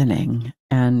spinning.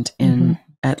 And in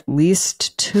at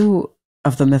least two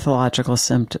of the mythological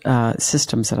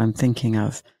systems that I'm thinking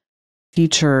of,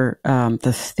 feature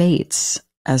the fates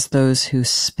as those who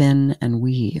spin and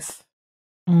weave.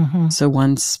 Mm-hmm. So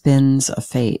one spins a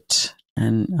fate,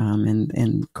 and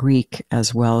in Greek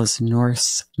as well as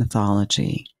Norse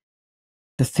mythology,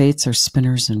 the fates are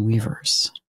spinners and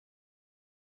weavers.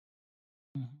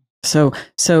 So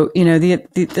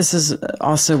this is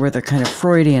also where the kind of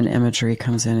Freudian imagery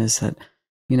comes in, is that,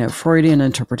 Freudian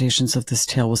interpretations of this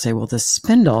tale will say, well, the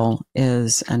spindle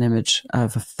is an image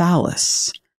of a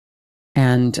phallus.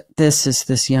 And this is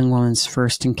this young woman's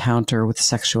first encounter with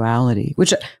sexuality,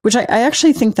 which I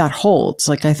actually think that holds.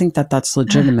 Like, I think that's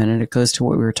legitimate. And it goes to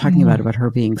what we were talking about her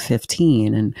being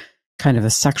 15 and kind of a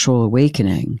sexual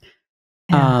awakening.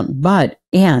 Yeah.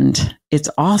 And it's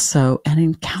also an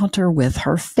encounter with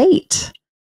her fate.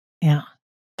 Yeah.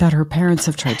 that her parents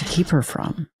have tried to keep her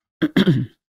from.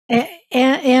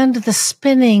 and the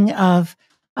spinning of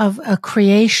a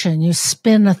creation. You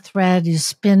spin a thread, you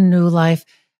spin new life,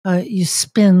 you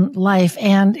spin life,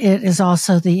 and it is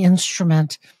also the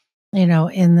instrument,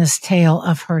 in this tale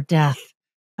of her death,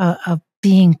 of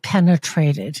being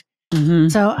penetrated. Mm-hmm.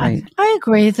 So right. I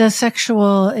agree. The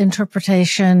sexual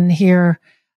interpretation here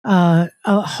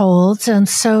holds, and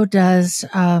so does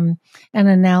an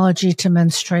analogy to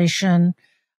menstruation,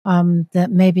 that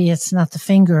maybe it's not the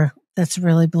finger that's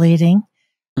really bleeding.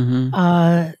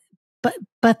 Mm-hmm.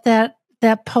 But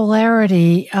that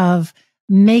polarity of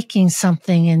making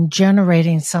something and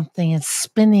generating something and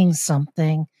spinning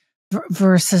something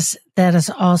versus that is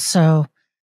also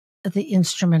the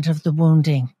instrument of the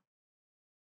wounding.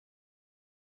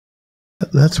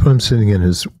 That's what I'm sitting in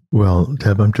as well,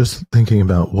 Deb. I'm just thinking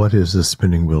about what is the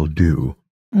spinning wheel do?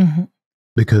 Mm-hmm.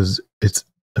 Because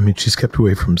she's kept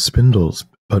away from spindles,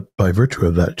 but by virtue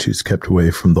of that, she's kept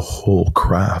away from the whole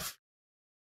craft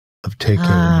of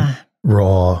taking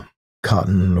raw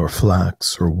cotton or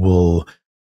flax or wool,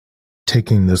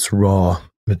 taking this raw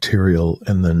material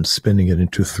and then spinning it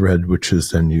into thread, which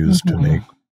is then used to make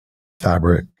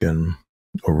fabric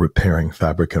or repairing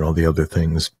fabric and all the other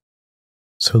things.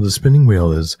 So the spinning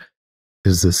wheel is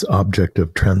this object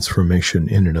of transformation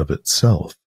in and of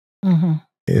itself. Mm-hmm.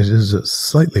 It is a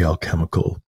slightly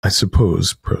alchemical, I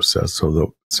suppose, process,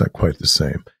 although it's not quite the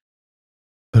same.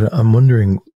 But I'm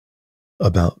wondering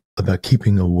about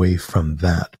keeping away from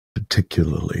that,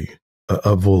 particularly,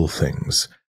 of all things.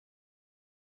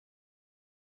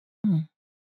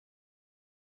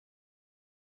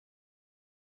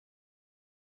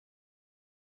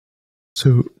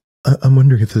 So I'm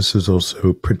wondering if this is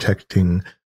also protecting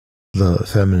the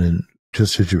feminine,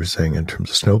 just as you were saying in terms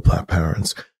of snowplow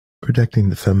parents, protecting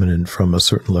the feminine from a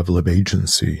certain level of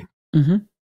agency. Mm-hmm.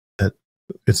 That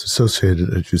it's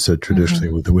associated, as you said,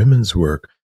 traditionally with the women's work,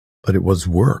 but it was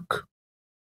work.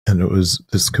 And it was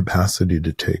this capacity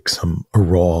to take a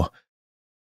raw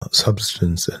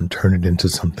substance and turn it into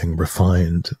something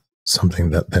refined,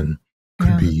 something that then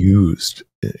could be used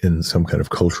in some kind of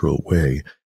cultural way,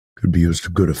 could be used to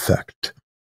good effect.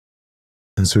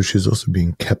 And so she's also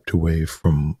being kept away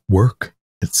from work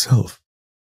itself.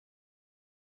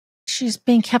 She's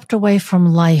being kept away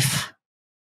from life,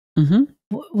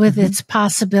 with its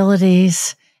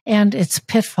possibilities and its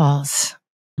pitfalls.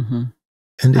 Mm-hmm.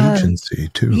 And agency,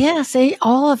 too. Yes,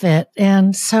 all of it.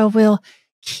 And so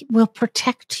we'll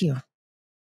protect you,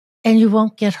 and you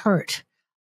won't get hurt,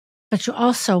 but you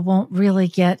also won't really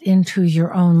get into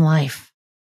your own life.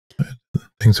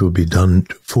 Things will be done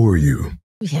for you.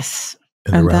 Yes.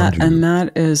 And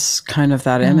that is kind of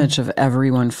that image of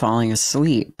everyone falling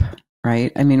asleep,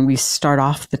 right? I mean, we start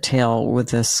off the tale with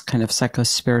this kind of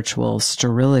psychospiritual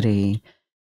sterility,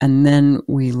 and then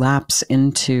we lapse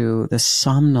into the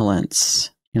somnolence.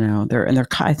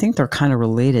 I think they're kind of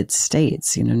related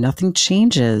states. Nothing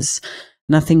changes,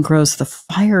 nothing grows. The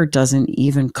fire doesn't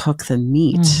even cook the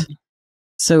meat.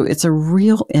 So it's a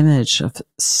real image of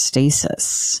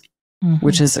stasis,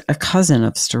 which is a cousin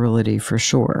of sterility for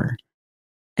sure.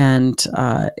 And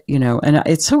and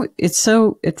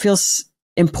it feels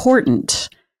important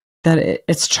that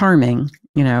it's charming,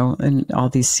 and all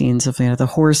these scenes of the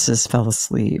horses fell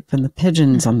asleep and the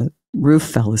pigeons on the roof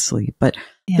fell asleep, but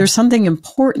there's something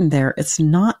important there. It's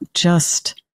not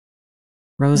just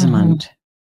Rosamund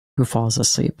who falls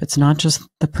asleep. It's not just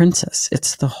the princess.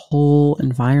 It's the whole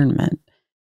environment.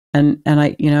 And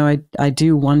I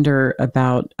do wonder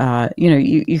about,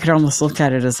 you could almost look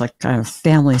at it as like kind of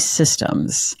family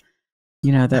systems,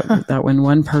 that when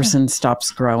one person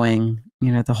stops growing,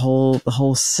 the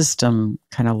whole system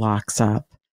kind of locks up.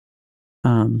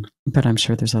 But I'm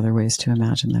sure there's other ways to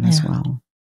imagine that as well.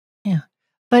 Yeah.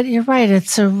 But you're right.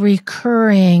 It's a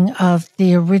recurring of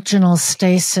the original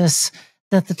stasis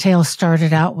that the tale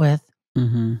started out with,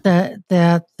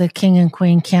 that the king and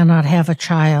queen cannot have a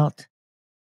child.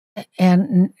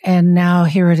 And now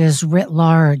here it is writ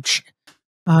large.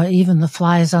 Even the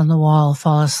flies on the wall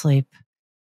fall asleep.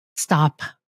 Stop.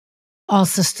 All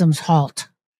systems halt.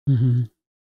 And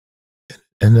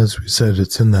as we said,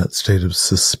 it's in that state of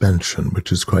suspension,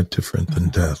 which is quite different than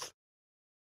death.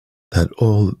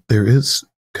 There is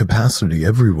capacity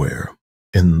everywhere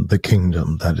in the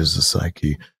kingdom that is the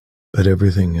psyche, but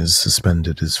everything is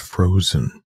suspended, is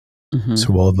frozen.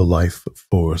 So all the life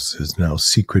force is now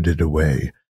secreted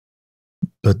away.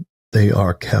 But they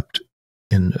are kept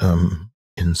in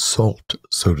salt,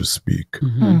 so to speak,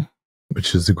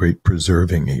 which is a great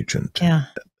preserving agent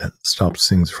that stops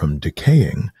things from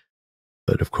decaying.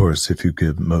 But of course, if you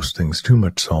give most things too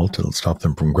much salt, it'll stop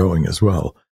them from growing as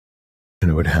well.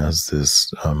 it has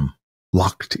this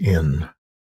locked in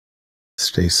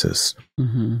stasis.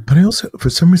 But I also, for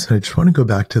some reason, I just want to go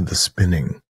back to the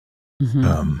spinning.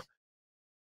 And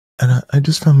I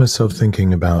just found myself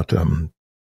thinking about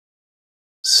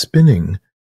spinning.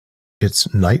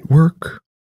 It's night work,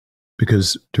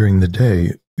 because during the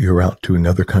day, you're out doing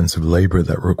other kinds of labor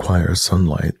that require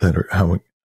sunlight, that are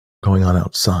going on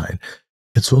outside.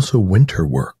 It's also winter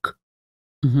work.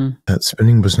 That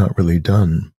spinning was not really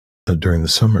done during the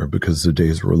summer, because the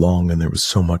days were long and there was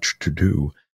so much to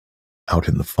do out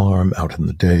in the farm, out in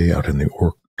the day, out in the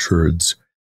orchards.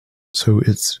 So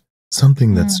it's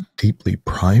something that's deeply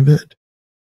private.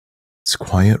 It's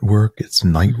quiet work. It's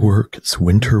night work. It's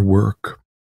winter work.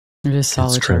 It is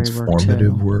solitary it's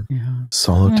transformative work,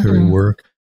 solitary work.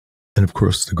 And of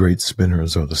course, the great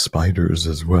spinners are the spiders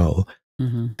as well.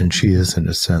 And she is, in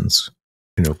a sense,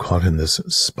 caught in this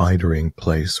spidering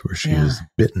place where she is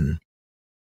bitten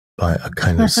by a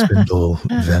kind of spindle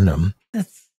venom,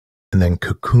 and then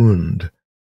cocooned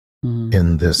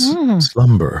in this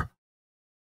slumber,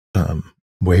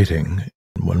 waiting.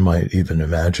 One might even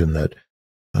imagine that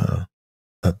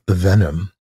that the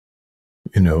venom,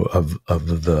 of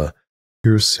the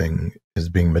piercing is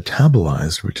being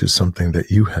metabolized, which is something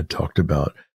that you had talked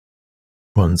about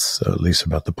once, at least,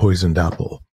 about the poisoned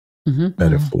apple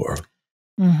metaphor.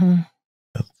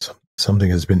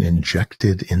 Something has been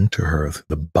injected into her,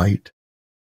 the bite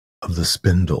of the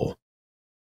spindle,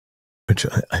 which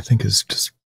I think is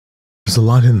just, there's a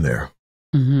lot in there.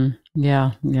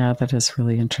 Yeah, that is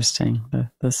really interesting.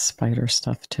 The spider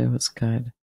stuff too is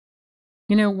good.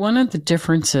 One of the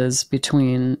differences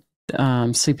between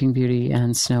Sleeping Beauty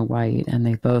and Snow White, and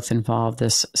they both involve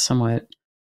this somewhat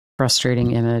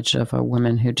frustrating image of a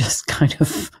woman who just kind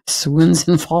of swoons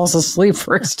and falls asleep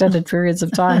for extended periods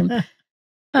of time,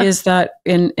 is that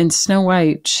in Snow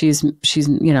White, she's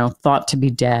thought to be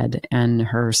dead, and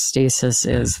her stasis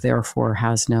is therefore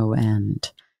has no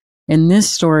end. In this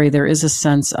story, there is a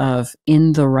sense of,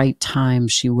 in the right time,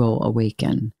 she will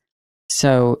awaken.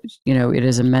 So, it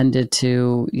is amended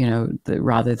to,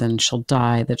 rather than she'll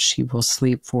die, that she will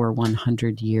sleep for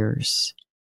 100 years.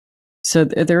 So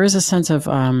there is a sense of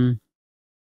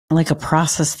like a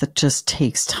process that just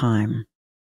takes time.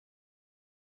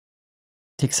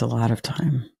 Takes a lot of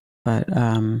time. But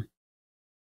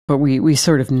we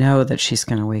sort of know that she's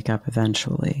going to wake up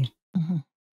eventually.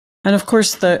 And of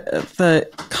course, the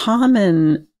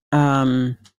common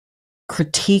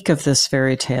critique of this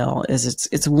fairy tale is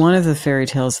it's one of the fairy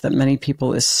tales that many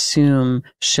people assume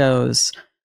shows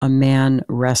a man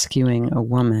rescuing a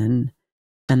woman,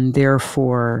 and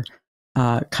therefore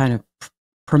kind of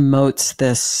promotes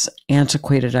this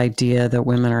antiquated idea that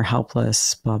women are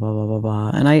helpless, blah, blah, blah, blah, blah.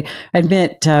 And I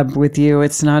admit, Deb, with you,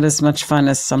 it's not as much fun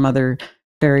as some other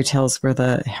fairy tales where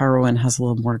the heroine has a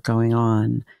little more going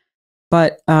on.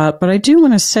 But I do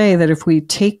want to say that if we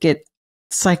take it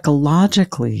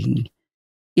psychologically,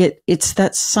 it's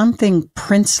that something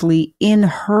princely in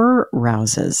her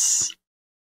rouses,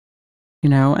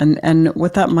 and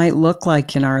what that might look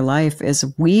like in our life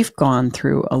is we've gone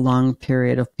through a long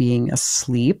period of being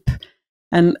asleep.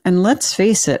 And let's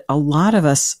face it, a lot of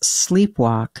us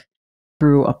sleepwalk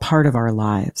through a part of our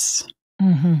lives.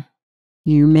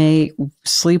 You may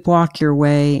sleepwalk your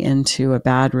way into a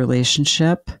bad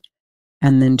relationship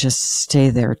and then just stay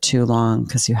there too long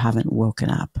because you haven't woken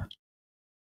up.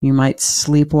 You might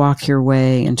sleepwalk your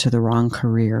way into the wrong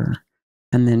career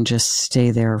and then just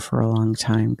stay there for a long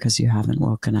time because you haven't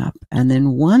woken up. And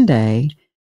then one day,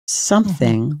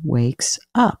 something wakes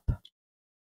up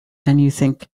and you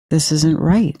think, this isn't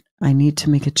right. I need to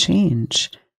make a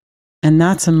change. And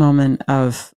that's a moment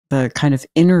of the kind of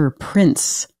inner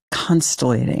prince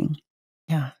constellating.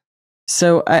 Yeah.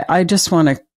 So I just want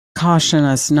to caution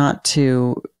us not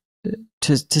to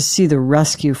see the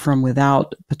rescue from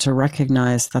without, but to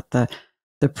recognize that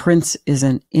the prince is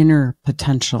an inner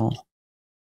potential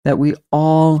that we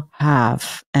all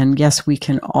have. And yes, we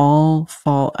can all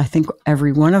fall. I think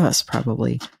every one of us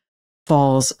probably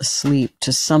falls asleep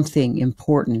to something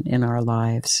important in our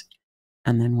lives.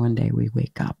 And then one day we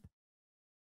wake up.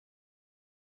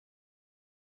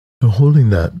 So holding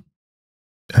that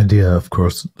idea, of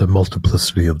course, the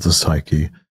multiplicity of the psyche,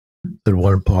 that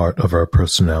one part of our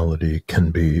personality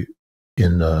can be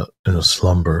in a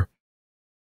slumber,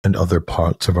 and other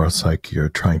parts of our psyche are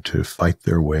trying to fight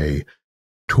their way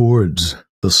towards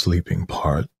the sleeping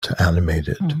part, to animate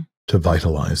it, to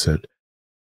vitalize it,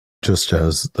 just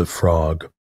as the frog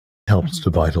helps to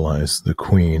vitalize the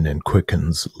queen and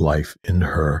quickens life in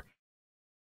her.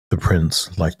 The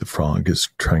prince, like the frog, is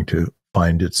trying to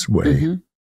find its way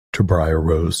to Briar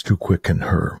Rose to quicken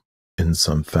her in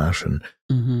some fashion.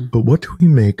 Mm-hmm. But what do we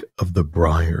make of the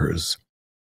briars?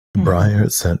 The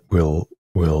briars that will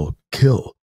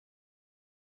kill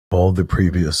all the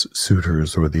previous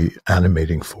suitors or the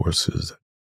animating forces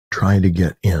trying to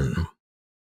get in.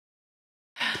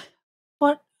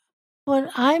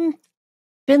 What I'm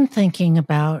been thinking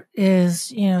about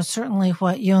is, certainly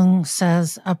what Jung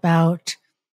says about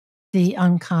the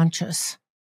unconscious,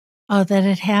 that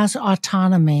it has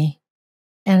autonomy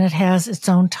and it has its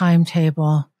own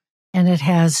timetable and it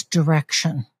has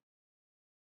direction.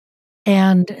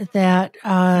 And that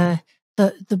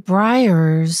the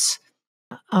briars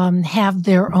have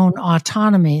their own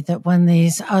autonomy, that when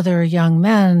these other young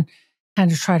men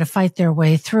kind of try to fight their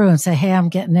way through and say, hey, I'm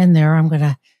getting in there, I'm going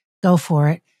to go for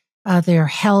it, they're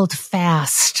held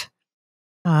fast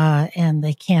and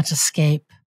they can't escape.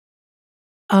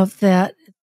 Of that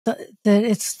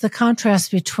it's the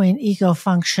contrast between ego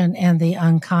function and the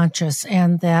unconscious,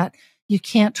 and that you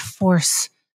can't force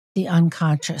the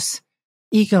unconscious.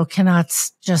 Ego cannot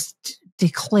just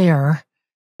declare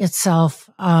itself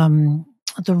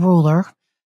the ruler,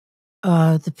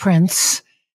 the prince,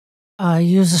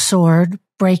 use a sword,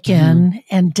 break in,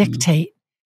 and dictate.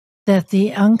 That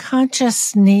the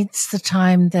unconscious needs the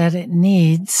time that it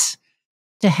needs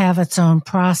to have its own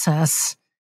process.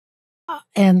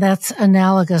 And that's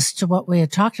analogous to what we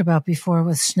had talked about before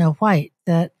with Snow White,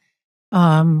 that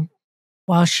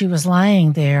while she was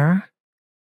lying there,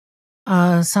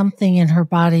 something in her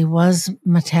body was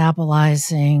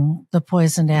metabolizing the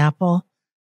poisoned apple,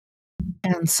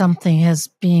 and something is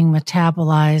being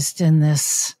metabolized in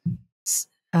this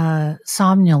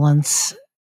somnolence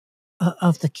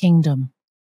of the kingdom.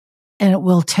 And it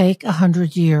will take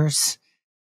 100 years.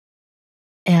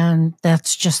 And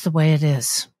that's just the way it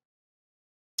is.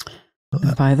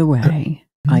 By the way,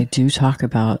 I do talk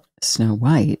about Snow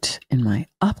White in my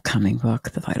upcoming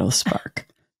book, The Vital Spark,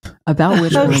 about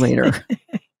which more later.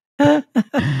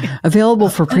 Available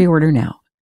for pre-order now.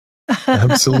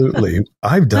 Absolutely.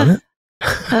 I've done it.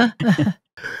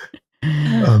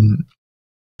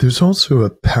 There's also a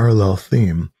parallel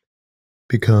theme,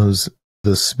 because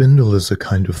the spindle is a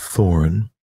kind of thorn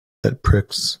that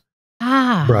pricks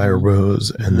Briar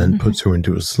Rose and then puts her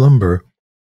into a slumber.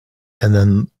 And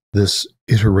then this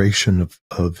iteration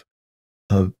of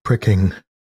pricking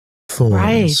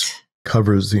thorns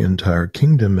covers the entire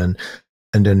kingdom, and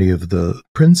any of the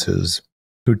princes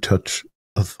who touch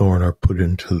a thorn are put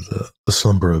into the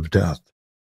slumber of death.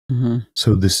 Mm-hmm.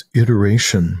 So this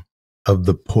iteration of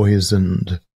the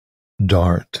poisoned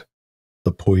dart,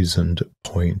 the poisoned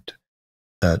point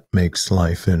that makes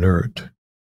life inert,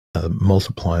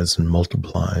 multiplies and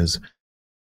multiplies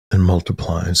and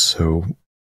multiplies. So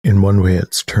in one way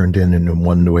it's turned in, and in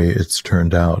one way it's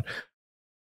turned out.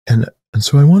 And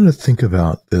so I want to think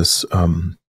about this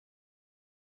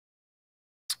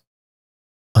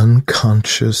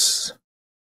unconscious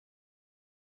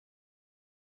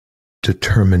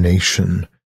determination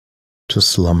to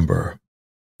slumber.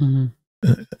 Mm-hmm.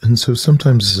 And so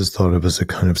sometimes this is thought of as a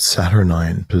kind of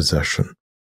saturnine possession.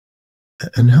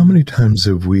 And how many times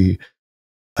have we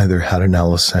either had an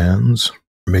Alice Sands,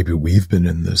 or maybe we've been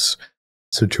in this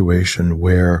situation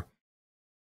where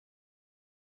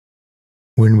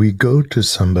when we go to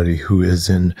somebody who is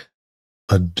in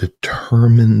a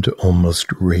determined,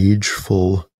 almost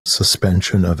rageful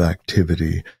suspension of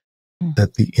activity,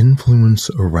 that the influence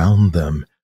around them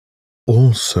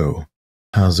also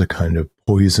has a kind of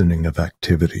poisoning of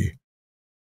activity,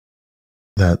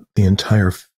 that the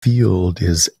entire field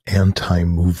is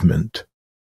anti-movement,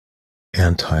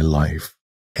 anti-life,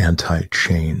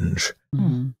 anti-change.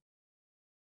 Mm-hmm.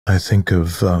 I think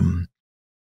of,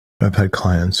 I've had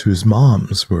clients whose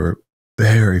moms were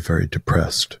very, very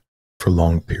depressed for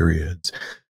long periods.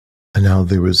 And now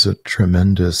there was a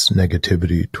tremendous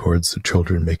negativity towards the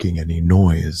children making any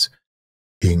noise,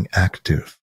 being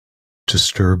active,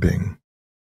 disturbing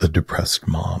the depressed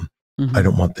mom. Mm-hmm. I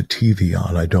don't want the TV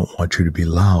on. I don't want you to be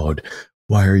loud.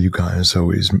 Why are you guys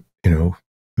always,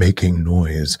 making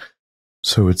noise?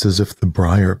 So it's as if the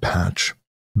briar patch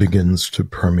begins to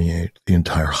permeate the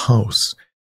entire house,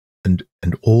 and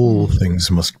all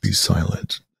things must be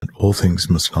silent, and all things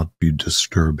must not be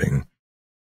disturbing.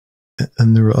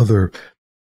 And there are other,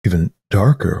 even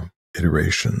darker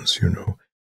iterations,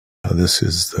 this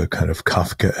is the kind of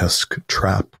Kafkaesque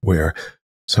trap where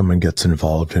someone gets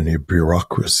involved in a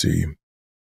bureaucracy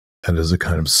that is a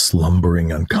kind of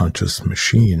slumbering unconscious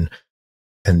machine.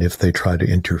 And if they try to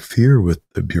interfere with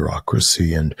the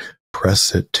bureaucracy and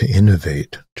press it to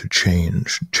innovate, to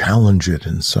change, challenge it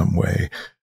in some way,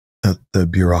 that the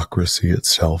bureaucracy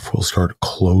itself will start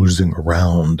closing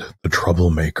around the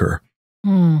troublemaker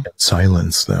and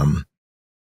silence them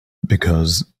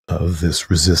because of this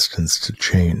resistance to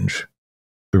change,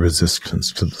 the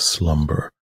resistance to the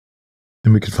slumber.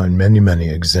 And we could find many, many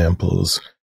examples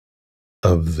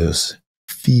of this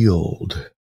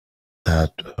field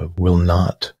that will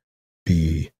not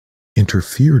be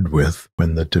interfered with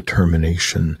when the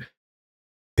determination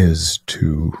is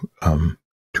to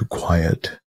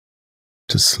quiet,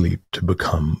 to sleep, to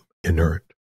become inert.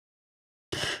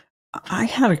 I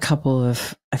had a couple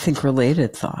of, I think,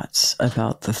 related thoughts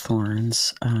about the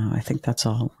thorns. I think that's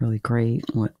all really great,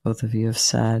 what both of you have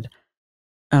said.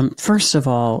 First of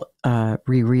all,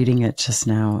 rereading it just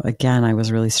now, again, I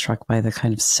was really struck by the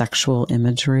kind of sexual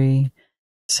imagery.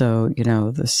 So,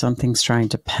 something's trying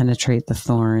to penetrate the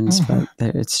thorns, but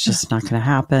it's just not going to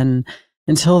happen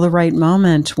until the right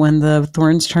moment when the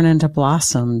thorns turn into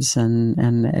blossoms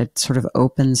and it sort of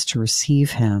opens to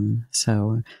receive him.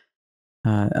 So,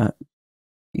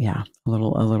 yeah, a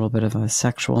little bit of a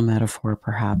sexual metaphor,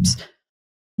 perhaps.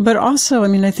 But also,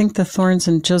 I think the thorns,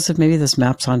 and Joseph, maybe this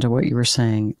maps onto what you were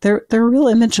saying. They're a real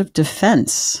image of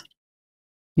defense,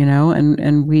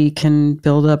 and we can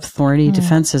build up thorny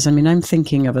defenses. I'm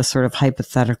thinking of a sort of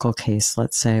hypothetical case,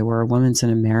 let's say, where a woman's in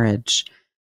a marriage,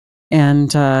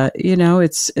 and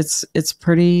it's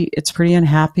pretty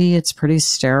unhappy, it's pretty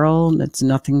sterile,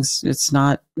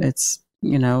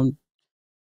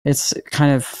 it's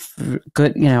kind of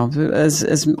good,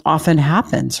 as often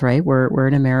happens, right? We're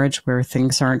in a marriage where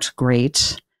things aren't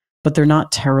great, but they're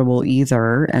not terrible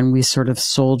either. And we sort of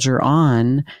soldier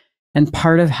on. And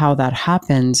part of how that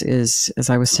happens is, as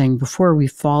I was saying before, we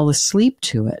fall asleep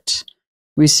to it.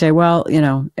 We say, well,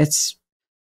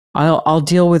 I'll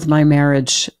deal with my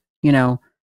marriage,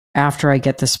 after I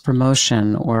get this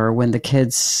promotion, or when the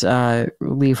kids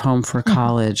leave home for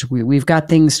college. We've got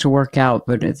things to work out,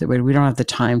 but we don't have the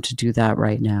time to do that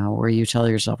right now. Or you tell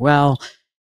yourself, well,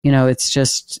 it's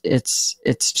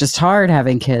just hard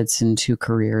having kids and 2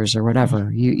 careers or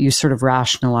whatever. You sort of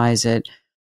rationalize it.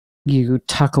 You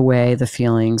tuck away the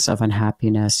feelings of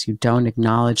unhappiness. You don't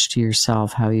acknowledge to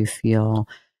yourself how you feel.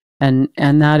 And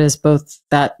that is both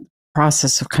that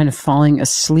process of kind of falling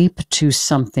asleep to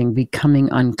something, becoming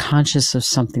unconscious of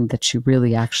something that you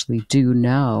really actually do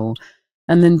know,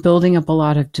 and then building up a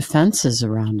lot of defenses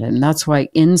around it. And that's why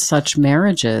in such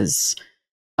marriages,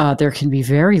 there can be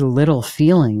very little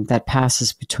feeling that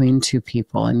passes between 2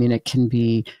 people. It can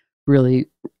be really,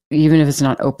 even if it's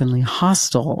not openly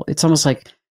hostile, it's almost like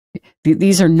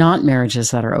these are not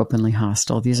marriages that are openly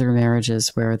hostile. These are marriages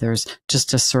where there's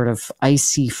just a sort of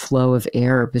icy flow of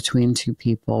air between 2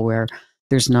 people, where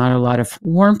there's not a lot of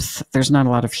warmth, there's not a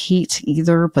lot of heat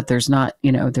either, but there's not,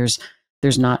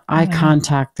 there's not eye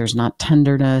contact, there's not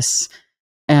tenderness.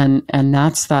 And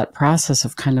that's that process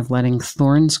of kind of letting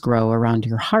thorns grow around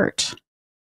your heart.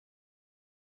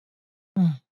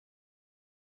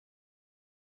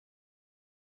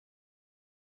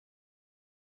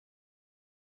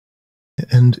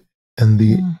 And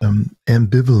the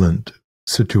ambivalent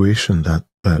situation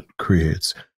that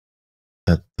creates,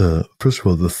 that first of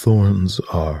all, the thorns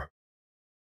are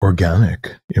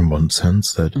organic in one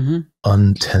sense, that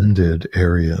untended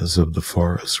areas of the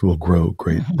forest will grow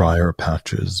great briar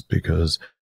patches because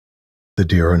the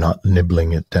deer are not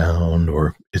nibbling it down,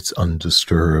 or it's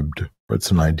undisturbed, or it's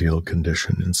an ideal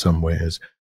condition in some ways.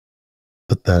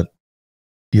 But that,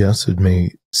 yes, it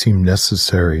may seem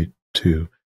necessary to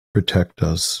protect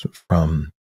us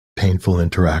from painful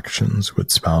interactions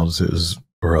with spouses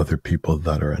or other people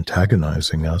that are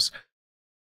antagonizing us,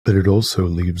 but it also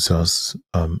leaves us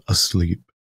asleep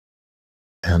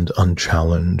and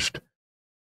unchallenged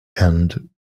and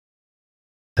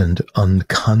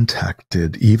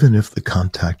uncontacted, even if the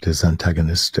contact is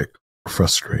antagonistic or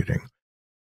frustrating.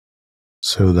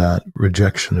 So that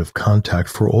rejection of contact,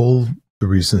 for all the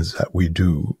reasons that we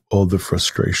do, all the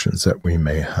frustrations that we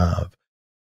may have,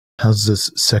 has this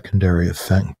secondary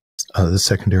effect, the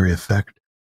secondary effect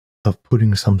of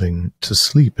putting something to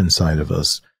sleep inside of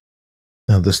us.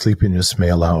 Now, the sleepiness may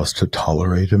allow us to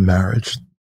tolerate a marriage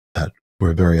that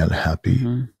we're very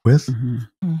unhappy with.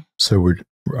 So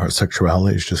our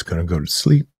sexuality is just going to go to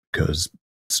sleep because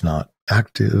it's not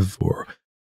active, or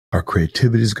our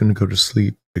creativity is going to go to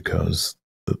sleep because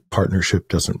the partnership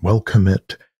doesn't welcome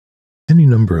it. Any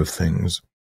number of things.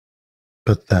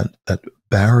 But that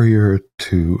barrier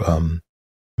to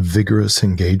vigorous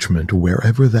engagement,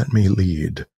 wherever that may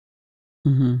lead,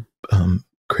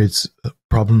 creates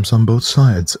problems on both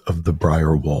sides of the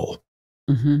briar wall.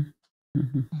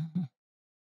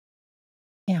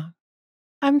 Yeah.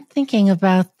 I'm thinking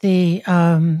about the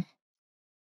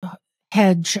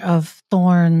hedge of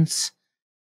thorns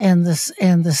and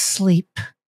the sleep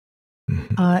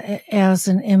as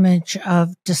an image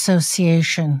of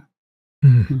dissociation.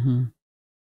 Mm-hmm.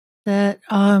 That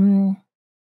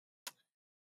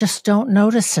just don't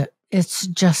notice it. It's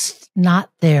just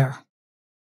not there.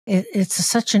 It's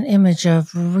such an image of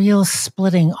real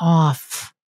splitting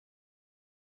off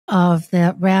of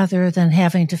that, rather than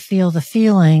having to feel the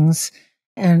feelings,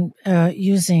 and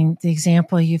using the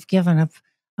example you've given of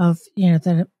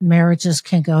that marriages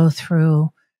can go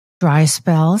through dry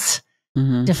spells,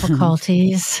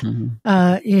 difficulties,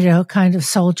 kind of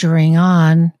soldiering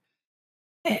on,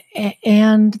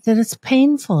 and that it's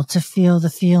painful to feel the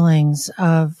feelings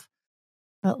of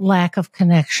lack of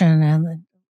connection and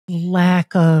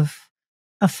lack of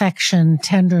affection,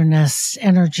 tenderness,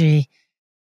 energy.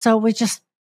 So we just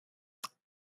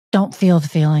don't feel the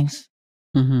feelings.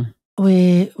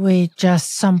 We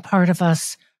just, some part of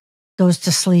us goes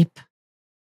to sleep.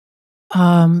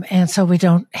 And so we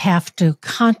don't have to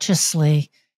consciously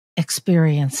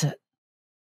experience it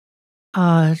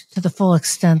to the full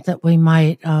extent that we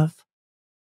might, of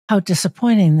how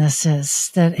disappointing this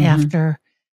is, that after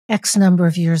X number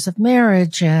of years of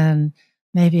marriage and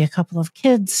maybe a couple of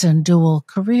kids and dual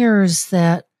careers,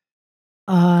 that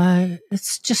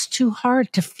it's just too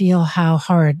hard to feel how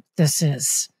hard this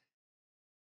is.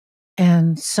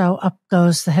 And so up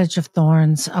goes the hedge of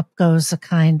thorns, up goes a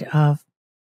kind of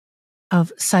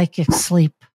psychic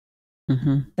sleep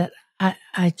that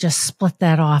I just split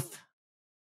that off.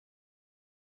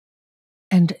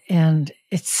 And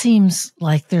it seems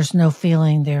like there's no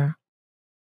feeling there.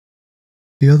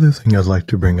 The other thing I'd like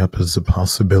to bring up is the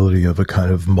possibility of a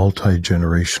kind of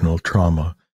multi-generational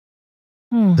trauma.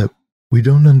 That we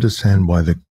don't understand why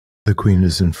the queen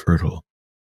is infertile.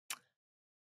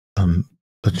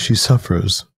 But she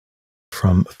suffers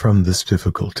from this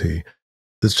difficulty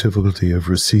of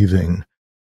receiving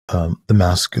the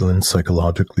masculine,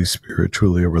 psychologically,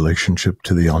 spiritually, a relationship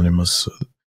to the animus,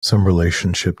 some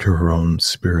relationship to her own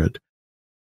spirit.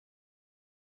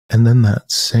 And then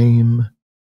that same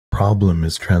problem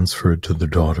is transferred to the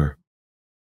daughter,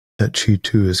 that she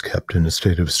too is kept in a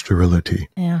state of sterility.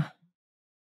 Yeah.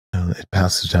 It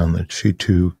passes down that she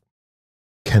too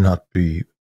cannot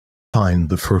find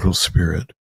the fertile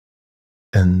spirit.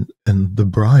 And the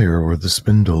briar or the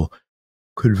spindle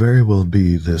could very well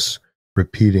be this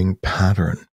repeating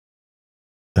pattern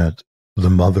that the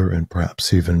mother, and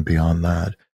perhaps even beyond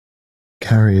that,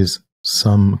 carries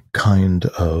some kind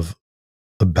of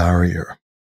a barrier,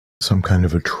 some kind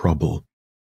of a trouble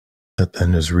that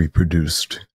then is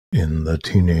reproduced in the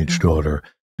teenage daughter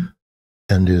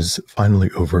and is finally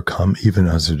overcome, even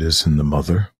as it is in the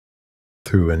mother,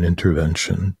 through an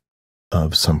intervention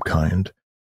of some kind.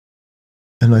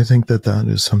 And I think that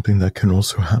is something that can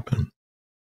also happen,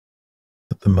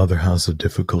 that the mother has a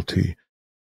difficulty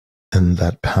and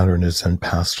that pattern is then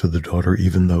passed to the daughter,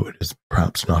 even though it is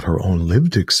perhaps not her own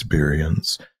lived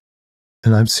experience.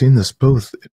 And I've seen this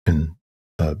both in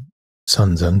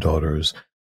sons and daughters,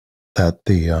 that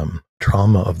the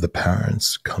trauma of the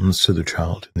parents comes to the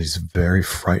child in these very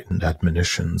frightened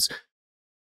admonitions.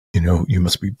 You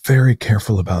must be very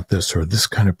careful about this, or this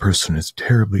kind of person is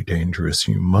terribly dangerous.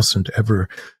 You mustn't ever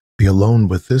be alone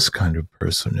with this kind of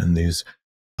person. And these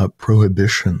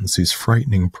prohibitions, these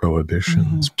frightening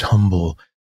prohibitions, tumble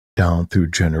down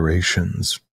through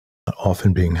generations,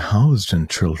 often being housed in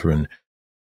children,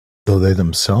 though they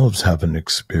themselves haven't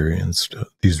experienced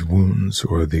these wounds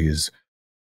or these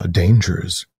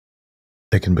dangers.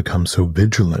 They can become so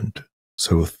vigilant,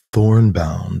 so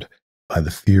thorn-bound by the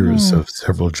fears of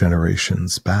several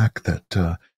generations back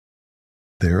that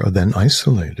they are then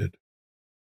isolated.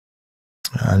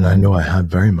 And I know I have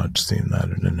very much seen that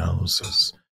in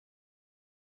analysis.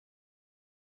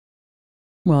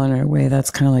 Well, in a way, that's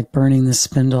kind of like burning the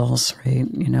spindles, right?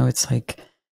 It's like,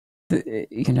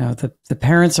 the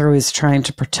parents are always trying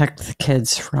to protect the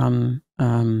kids from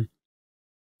the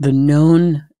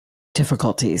known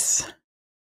difficulties.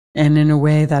 And in a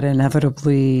way that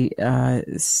inevitably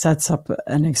sets up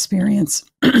an experience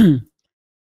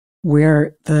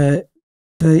where the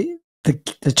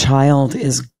child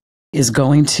is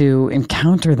going to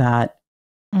encounter that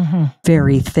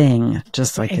very thing,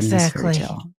 just like in this fairy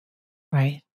tale.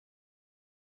 Right.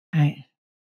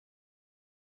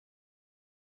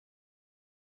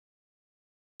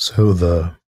 So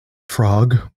the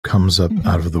frog comes up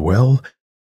out of the well,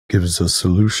 gives a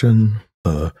solution.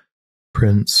 The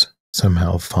prince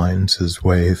somehow finds his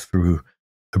way through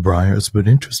the briars, but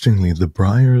interestingly, the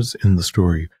briars in the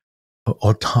story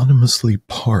autonomously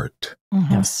part.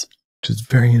 Yes. Which is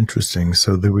very interesting.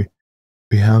 So that we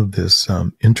have this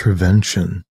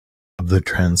intervention of the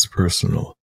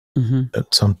transpersonal, that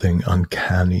something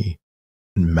uncanny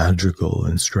magical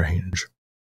and strange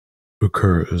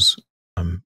occurs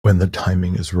when the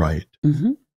timing is right,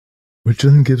 which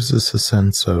then gives us a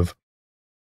sense of,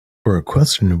 or a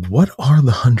question of, what are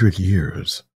the 100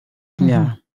 years?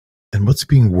 Yeah. And what's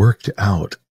being worked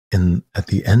out at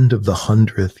the end of the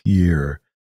 100th year,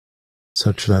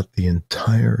 such that the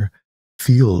entire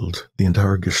field, the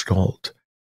entire gestalt,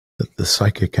 that the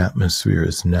psychic atmosphere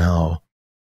is now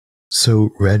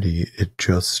so ready, it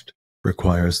just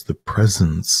requires the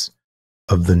presence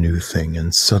of the new thing,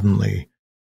 and suddenly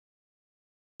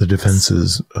the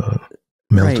defenses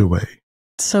melt away.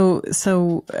 So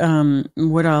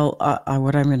what I'm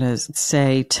going to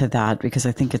say to that, because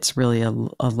I think it's really a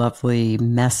lovely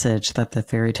message that the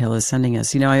fairy tale is sending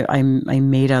us. I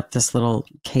made up this little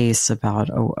case about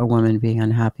a woman being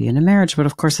unhappy in a marriage, but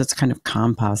of course it's kind of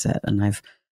composite, and I've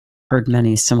heard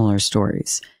many similar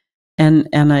stories. And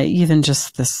I even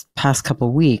just this past couple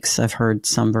of weeks, I've heard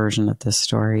some version of this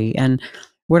story. And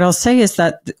what I'll say is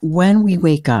that when we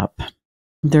wake up,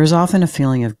 there's often a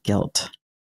feeling of guilt.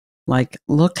 Like,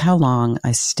 look how long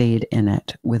I stayed in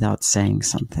it without saying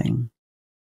something.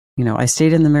 I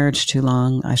stayed in the marriage too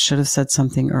long. I should have said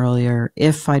something earlier.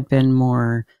 If I'd been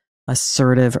more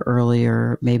assertive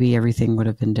earlier, maybe everything would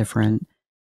have been different.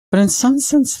 But in some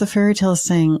sense, the fairy tale is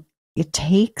saying it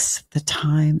takes the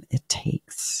time it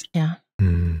takes. Yeah.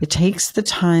 Mm. It takes the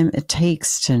time it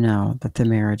takes to know that the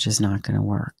marriage is not going to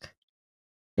work.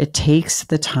 It takes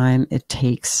the time it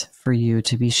takes for you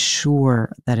to be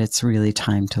sure that it's really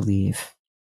time to leave.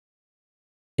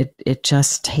 It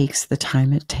just takes the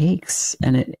time it takes,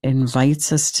 and it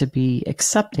invites us to be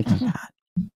accepting of that.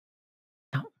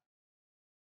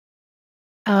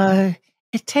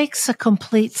 It takes a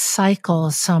complete cycle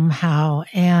somehow,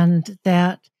 and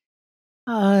that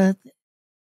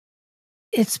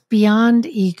it's beyond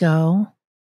ego.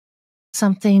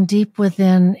 Something deep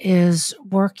within is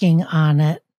working on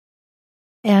it.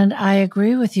 And I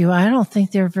agree with you. I don't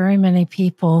think there are very many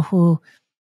people who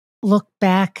look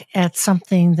back at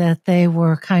something that they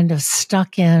were kind of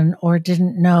stuck in or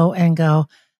didn't know and go,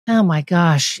 oh my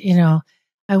gosh,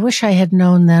 I wish I had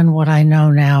known then what I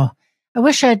know now. I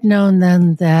wish I'd known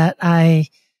then that I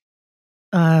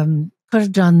could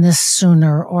have done this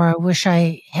sooner, or I wish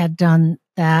I had done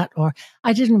that, or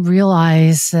I didn't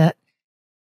realize that.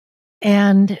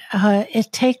 And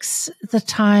it takes the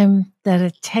time that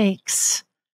it takes.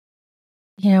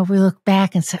 We look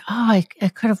back and say, oh, I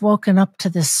could have woken up to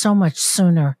this so much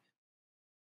sooner,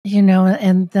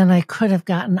 and then I could have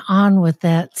gotten on with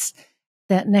that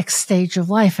next stage of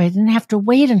life. I didn't have to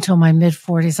wait until my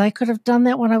mid-40s. I could have done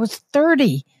that when I was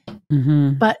 30,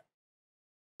 but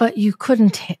you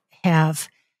couldn't have.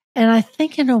 And I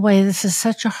think in a way, this is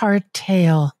such a hard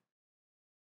tale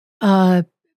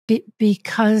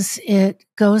because it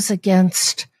goes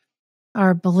against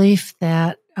our belief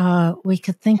that we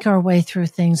could think our way through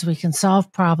things, we can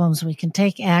solve problems, we can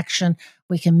take action,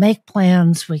 we can make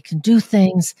plans, we can do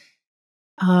things.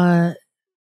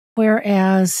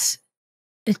 Whereas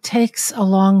it takes a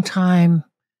long time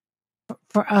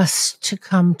for us to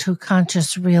come to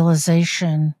conscious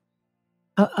realization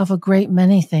of a great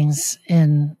many things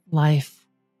in life.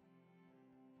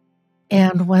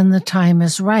 And when the time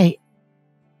is right,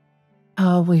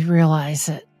 we realize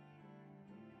it.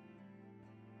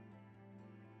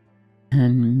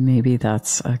 And maybe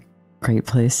that's a great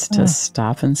place to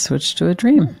stop and switch to a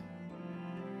dream.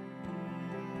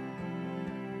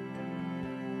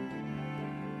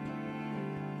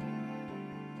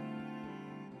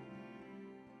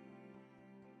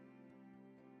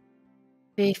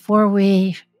 Before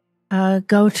we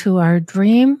go to our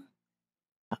dream,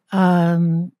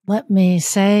 let me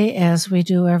say, as we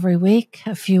do every week,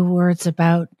 a few words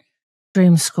about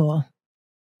Dream School.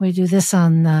 We do this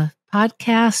on the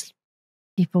podcast.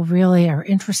 People really are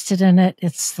interested in it.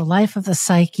 It's the life of the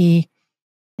psyche.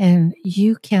 And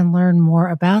you can learn more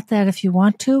about that if you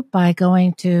want to by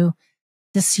going to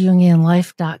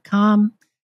thisjungianlife.com.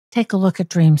 Take a look at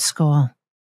Dream School.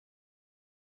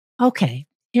 Okay,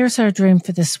 here's our dream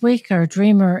for this week. Our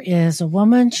dreamer is a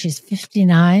woman. She's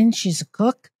 59. She's a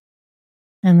cook.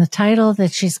 And the title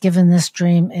that she's given this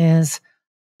dream is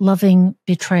Loving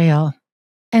Betrayal.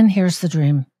 And here's the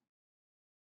dream.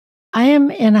 I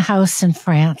am in a house in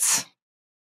France.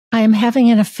 I am having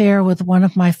an affair with one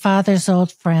of my father's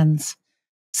old friends,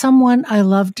 someone I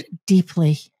loved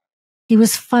deeply. He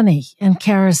was funny and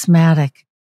charismatic.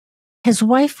 His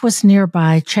wife was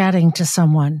nearby chatting to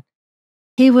someone.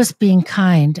 He was being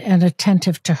kind and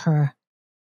attentive to her.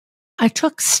 I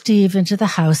took Steve into the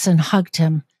house and hugged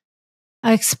him.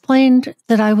 I explained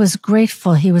that I was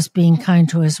grateful he was being kind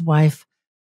to his wife.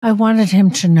 I wanted him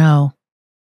to know.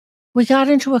 We got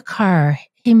into a car.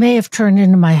 He may have turned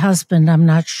into my husband, I'm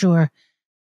not sure.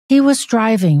 He was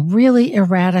driving really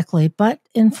erratically, but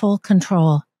in full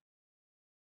control.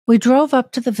 We drove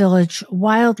up to the village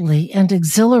wildly and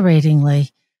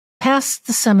exhilaratingly, past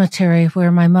the cemetery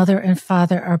where my mother and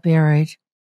father are buried.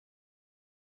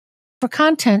 For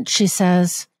content, she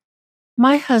says,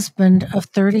 my husband of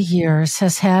 30 years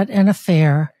has had an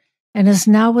affair and is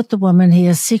now with the woman he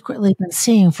has secretly been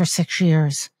seeing for 6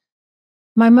 years.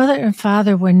 My mother and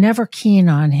father were never keen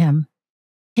on him.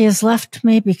 He has left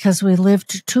me because we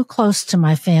lived too close to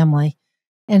my family,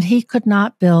 and he could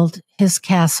not build his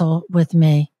castle with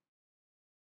me.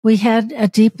 We had a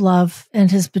deep love, and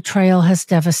his betrayal has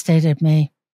devastated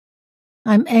me.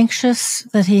 I'm anxious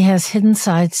that he has hidden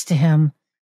sides to him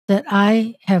that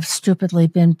I have stupidly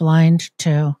been blind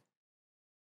to.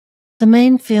 The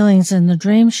main feelings in the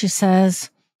dream, she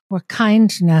says, were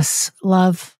kindness,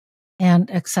 love, and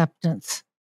acceptance.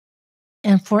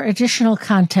 And for additional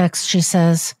context, she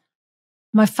says,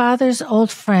 my father's old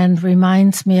friend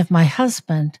reminds me of my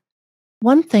husband.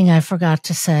 One thing I forgot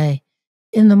to say,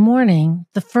 in the morning,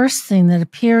 the first thing that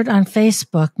appeared on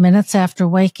Facebook minutes after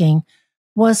waking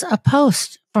was a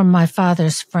post from my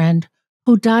father's friend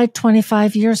who died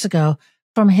 25 years ago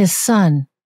from his son.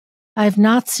 I have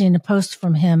not seen a post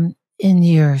from him in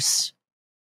years.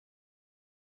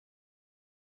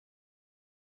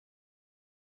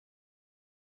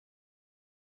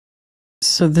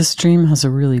 So this dream has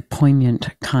a really poignant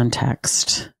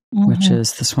context, which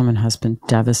is this woman has been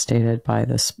devastated by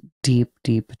this deep,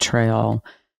 deep betrayal.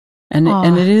 And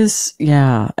it is,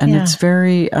 it's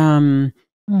very,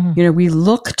 we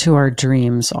look to our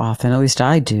dreams often, at least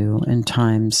I do, in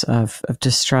times of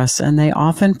distress, and they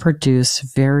often produce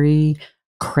very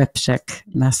cryptic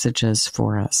messages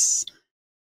for us.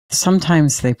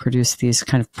 Sometimes they produce these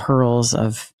kind of pearls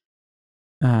of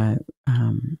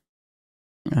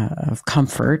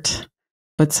comfort,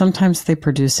 but sometimes they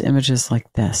produce images like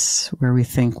this, where we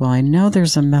think, well, I know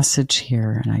there's a message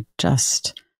here, and I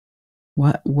just,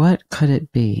 what could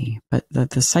it be? But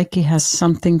that the psyche has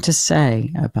something to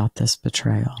say about this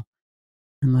betrayal.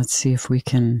 And let's see if we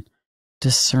can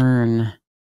discern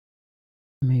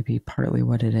maybe partly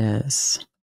what it is.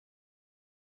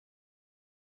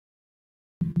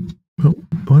 Well,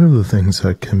 one of the things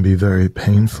that can be very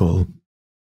painful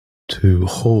to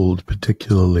hold,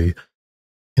 particularly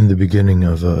in the beginning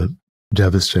of a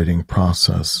devastating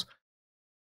process,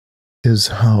 is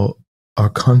how our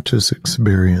conscious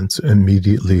experience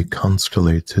immediately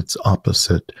constellates its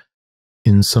opposite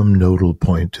in some nodal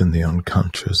point in the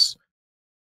unconscious.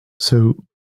 So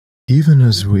even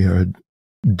as we are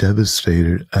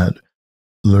devastated at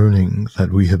learning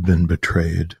that we have been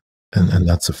betrayed, and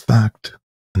that's a fact,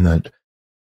 and that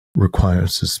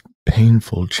requires this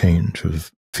painful change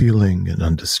of feeling and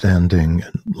understanding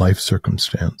and life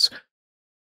circumstance.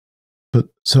 But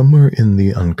somewhere in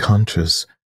the unconscious,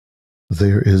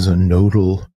 there is a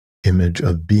nodal image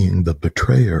of being the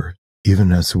betrayer,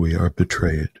 even as we are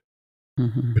betrayed.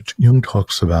 Which Jung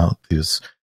talks about these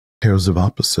pairs of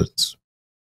opposites,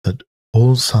 that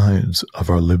all sides of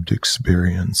our lived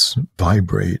experience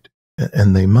vibrate,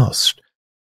 and they must.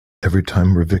 Every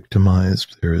time we're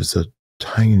victimized, there is a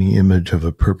tiny image of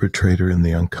a perpetrator in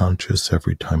the unconscious.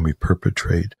 Every time we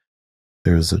perpetrate,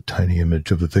 there is a tiny image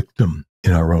of a victim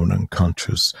in our own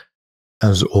unconscious,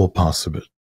 as all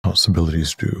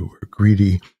possibilities do. We're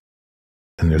greedy,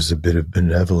 and there's a bit of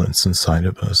benevolence inside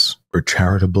of us. We're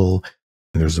charitable,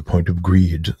 and there's a point of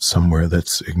greed somewhere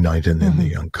that's ignited in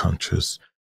the unconscious.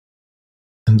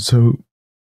 And so,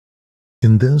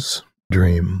 in this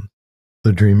dream,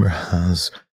 the dreamer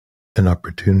has an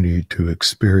opportunity to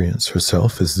experience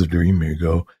herself as the dream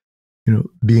ego,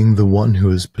 being the one who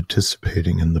is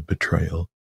participating in the betrayal,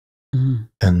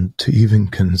 and to even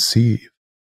conceive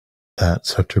that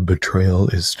such a betrayal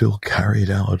is still carried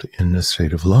out in a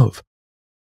state of love,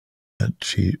 that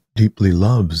she deeply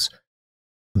loves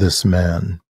this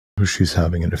man who she's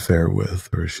having an affair with,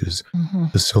 or she's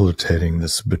facilitating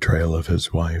this betrayal of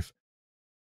his wife.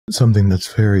 Something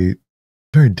that's very,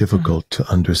 very difficult to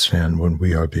understand when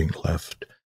we are being left,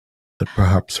 that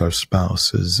perhaps our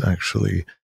spouse is actually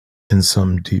in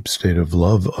some deep state of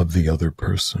love of the other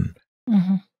person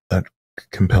that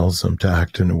compels them to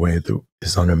act in a way that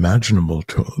is unimaginable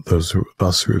to those of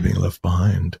us who are being left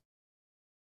behind.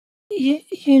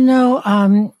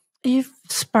 You've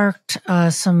sparked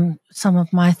some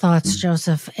of my thoughts,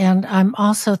 Joseph, and I'm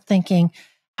also thinking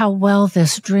how well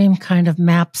this dream kind of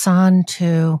maps on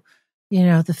to,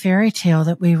 the fairy tale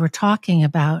that we were talking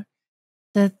about.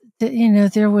 That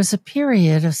there was a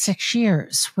period of 6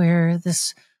 years where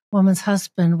this woman's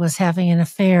husband was having an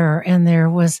affair, and there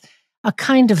was a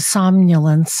kind of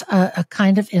somnolence, a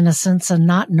kind of innocence, a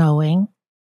not knowing.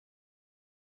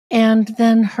 And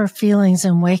then her feelings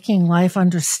in waking life,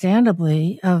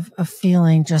 understandably, of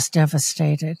feeling just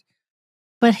devastated.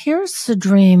 But here's the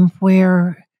dream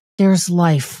where there's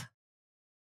life.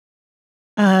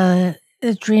 The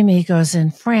dream ego's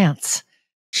in France.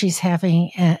 She's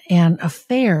having an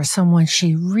affair, someone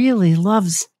she really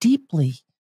loves deeply.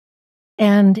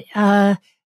 And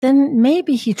then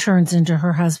maybe he turns into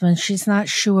her husband. She's not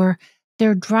sure.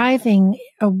 They're driving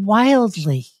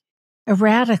wildly,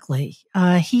 erratically.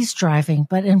 He's driving,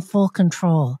 but in full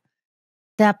control.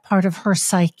 That part of her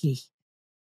psyche.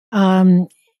 And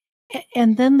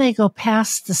then they go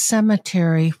past the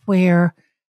cemetery where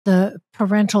the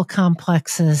parental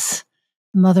complexes,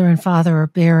 mother and father, are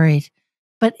buried.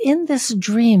 But in this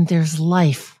dream, there's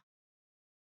life.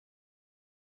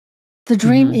 The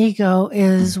dream ego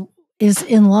is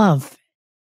in love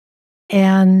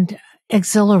and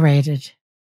exhilarated.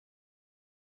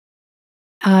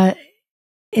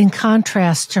 In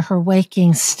contrast to her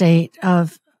waking state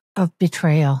of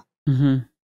betrayal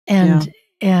and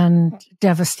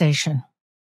devastation.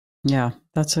 Yeah,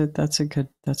 that's a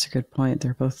good point.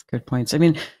 They're both good points. I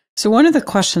mean, so one of the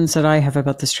questions that I have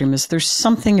about this dream is there's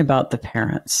something about the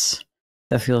parents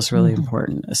that feels really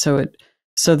important. So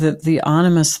that the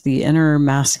animus, the inner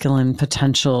masculine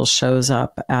potential, shows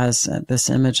up as this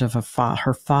image of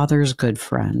her father's good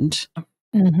friend.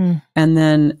 And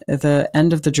then the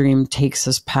end of the dream takes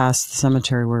us past the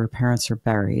cemetery where her parents are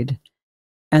buried.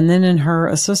 And then in her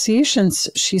associations,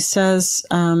 she says,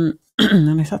 and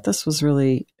I thought this was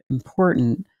really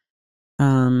important.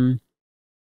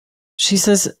 She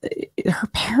says her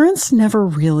parents never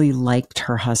really liked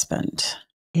her husband.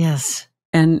 Yes.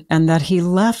 And that he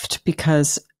left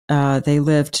because they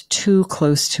lived too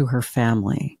close to her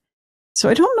family. So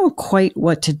I don't know quite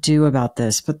what to do about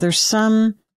this, but there's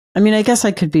some, I mean, I guess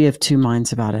I could be of two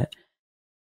minds about it.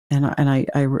 And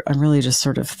I'm really just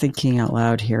sort of thinking out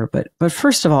loud here. But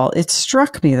first of all, it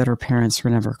struck me that her parents were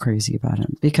never crazy about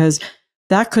him, because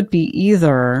that could be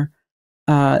either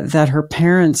that her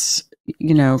parents,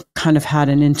 you know, kind of had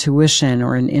an intuition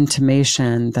or an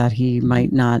intimation that he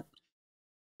might not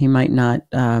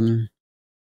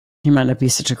be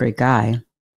such a great guy.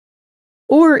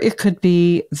 Or it could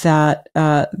be that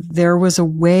there was a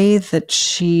way that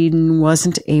she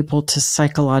wasn't able to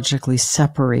psychologically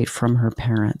separate from her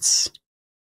parents.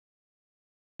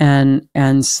 And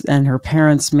her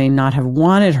parents may not have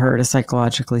wanted her to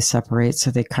psychologically separate,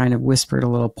 so they kind of whispered a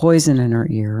little poison in her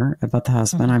ear about the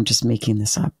husband. I'm just making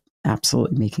this up,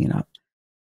 absolutely making it up.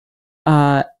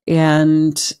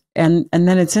 And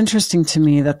then it's interesting to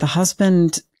me that the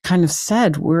husband kind of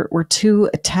said, we're too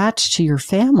attached to your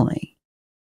family.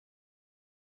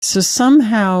 So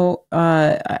somehow,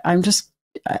 I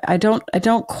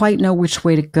don't quite know which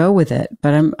way to go with it,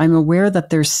 but I'm aware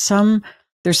that there's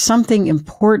something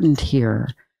important here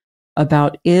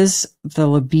about, is the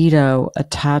libido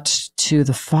attached to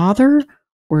the father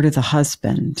or to the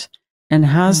husband? And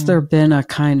has there been a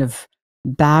kind of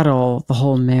battle the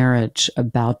whole marriage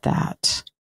about that?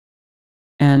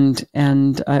 And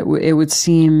it would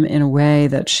seem in a way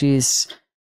that she's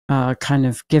kind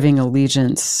of giving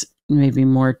allegiance maybe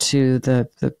more to the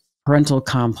parental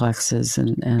complexes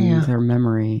and their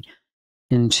memory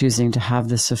in choosing to have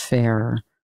this affair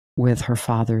with her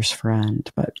father's friend.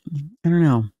 But I don't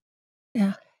know.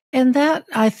 Yeah. And that,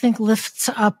 I think, lifts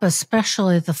up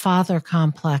especially the father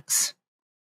complex.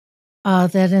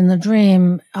 That in the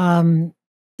dream, the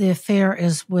affair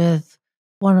is with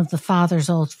one of the father's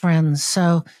old friends.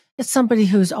 So it's somebody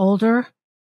who's older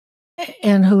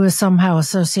and who is somehow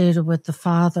associated with the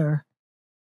father.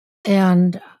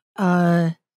 And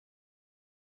then,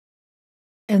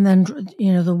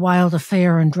 you know, the wild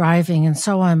affair and driving and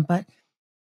so on. But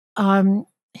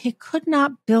he could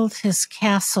not build his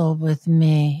castle with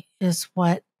me, is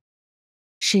what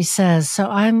she says. So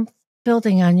I'm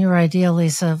building on your idea,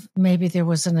 Lisa, of maybe there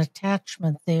was an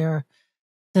attachment there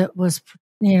that was,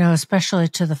 you know, especially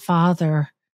to the father,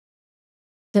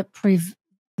 that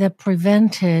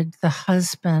prevented the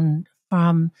husband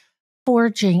from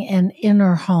forging an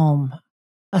inner home,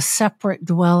 a separate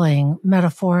dwelling,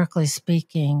 metaphorically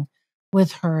speaking,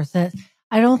 with her. That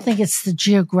I don't think it's the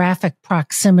geographic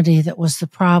proximity that was the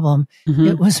problem.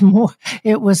 It was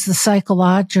the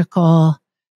psychological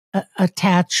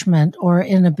attachment or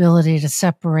inability to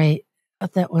separate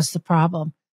that was the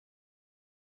problem.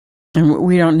 And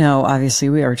we don't know, obviously.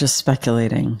 We are just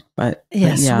speculating. But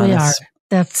yes, yeah, we are.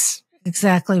 That's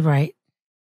exactly right.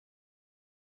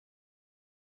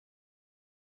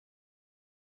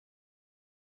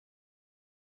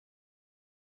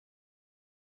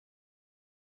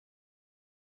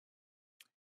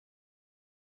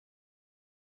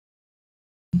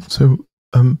 So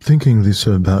I'm thinking,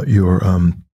 Lisa, about your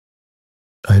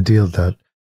idea that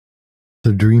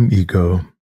the dream ego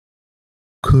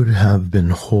could have been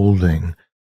holding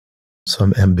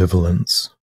some ambivalence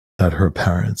that her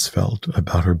parents felt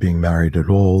about her being married at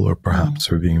all, or perhaps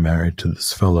her being married to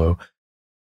this fellow,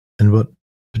 and what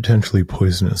potentially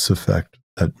poisonous effect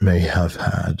that may have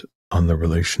had on the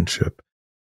relationship.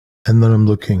 And then I'm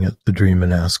looking at the dream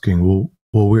and asking, well,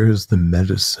 where is the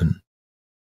medicine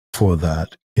for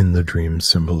that in the dream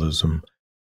symbolism?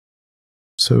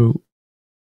 So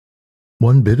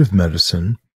one bit of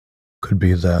medicine could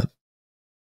be that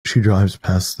she drives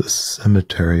past the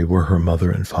cemetery where her mother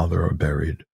and father are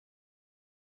buried.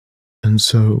 And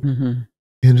so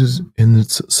it is, in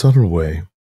its subtle way,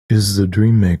 is the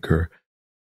dream maker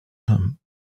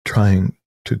trying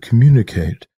to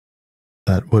communicate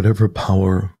that whatever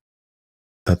power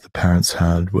that the parents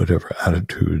had, whatever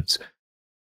attitudes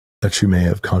that she may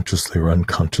have consciously or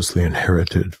unconsciously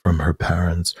inherited from her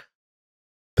parents,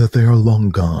 that they are long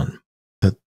gone,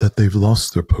 that they've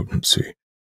lost their potency,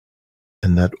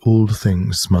 and that old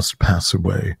things must pass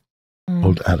away,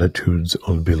 old attitudes,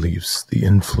 old beliefs, the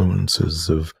influences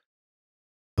of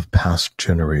past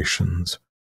generations.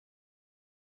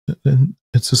 And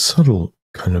it's a subtle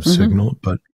kind of signal,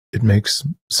 but it makes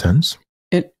sense.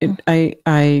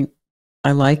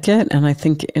 I like it, and I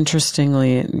think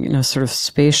interestingly, sort of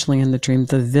spatially in the dream,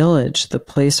 the village, the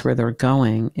place where they're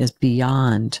going, is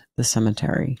beyond the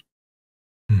cemetery.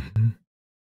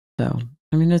 So,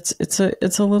 I mean, it's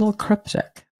a little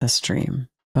cryptic, this dream,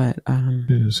 but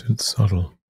it is. It's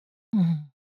subtle,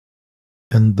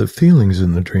 and the feelings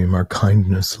in the dream are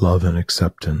kindness, love, and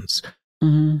acceptance.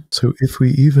 So, if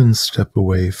we even step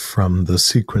away from the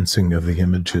sequencing of the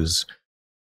images,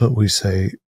 but we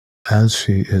say, as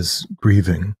she is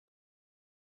grieving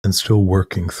and still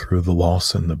working through the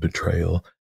loss and the betrayal,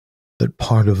 that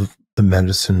part of the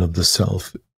medicine of the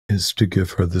self is to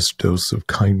give her this dose of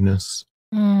kindness,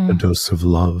 a dose of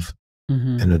love,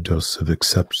 and a dose of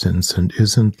acceptance. And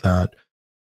isn't that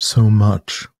so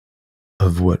much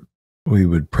of what we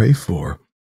would pray for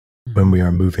when we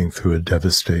are moving through a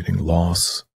devastating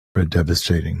loss or a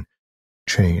devastating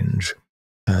change?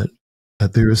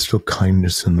 That there is still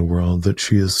kindness in the world, that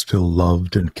she is still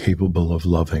loved and capable of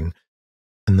loving,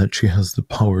 and that she has the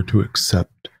power to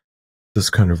accept this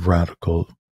kind of radical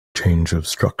change of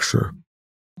structure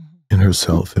in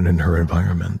herself and in her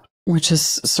environment. Which is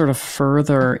sort of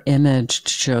further imaged,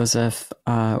 Joseph,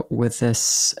 with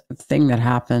this thing that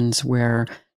happens where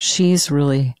she's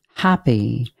really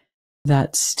happy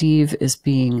that Steve is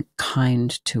being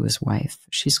kind to his wife.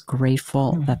 She's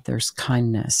grateful that there's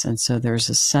kindness. And so there's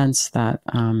a sense that,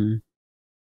 that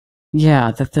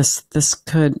this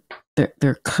could,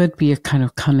 there could be a kind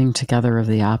of coming together of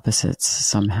the opposites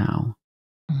somehow,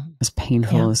 as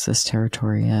painful as this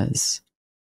territory is.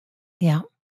 Yeah.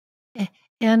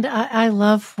 And I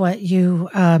love what you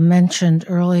mentioned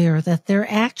earlier, that they're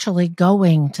actually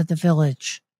going to the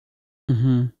village.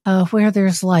 Where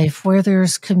there's life, where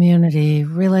there's community,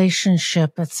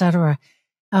 relationship, etc.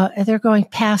 They're going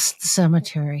past the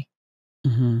cemetery.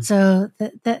 So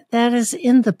that is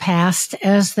in the past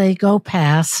as they go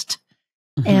past,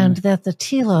 and that the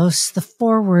telos, the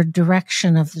forward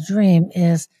direction of the dream,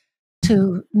 is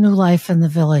to new life in the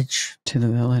village. To the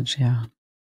village, yeah.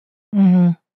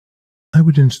 I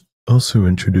would also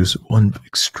introduce one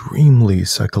extremely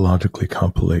psychologically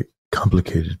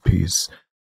complicated piece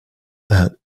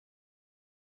that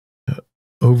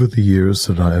over the years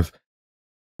that I've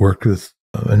worked with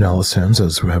analysans,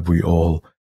 as have we all,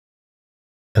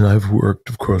 and I've worked,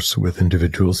 of course, with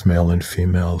individuals, male and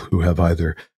female, who have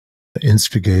either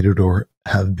instigated or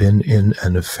have been in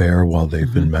an affair while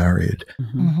they've been married.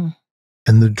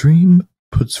 And the dream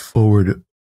puts forward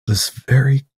this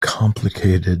very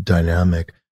complicated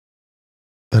dynamic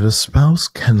that a spouse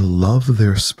can love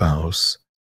their spouse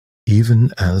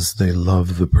even as they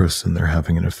love the person they're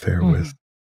having an affair with.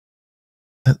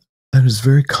 That is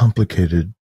very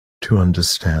complicated to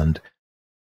understand.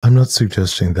 I'm not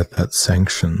suggesting that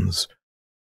sanctions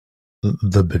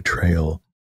the betrayal,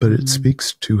 but it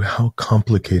speaks to how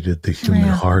complicated the human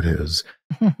heart is.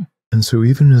 And so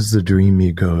even as the dream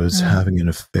ego is having an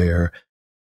affair,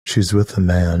 she's with a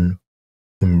man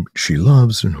whom she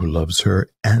loves and who loves her,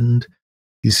 and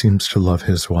he seems to love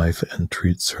his wife and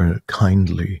treats her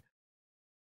kindly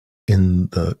in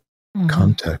the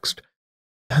context.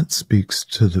 That speaks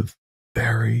to the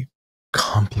very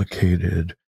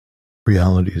complicated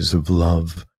realities of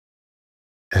love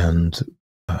and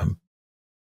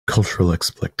cultural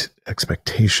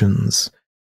expectations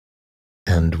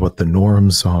and what the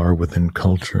norms are within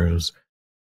cultures.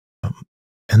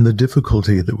 And the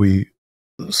difficulty that we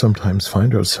sometimes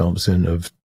find ourselves in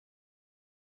of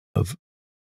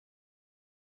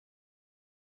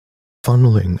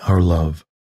funneling our love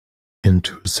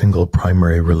into a single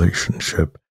primary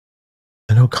relationship,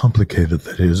 and how complicated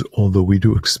that is, although we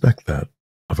do expect that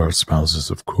of our spouses,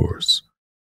 of course,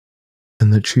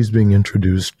 and that she's being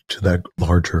introduced to that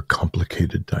larger,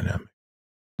 complicated dynamic.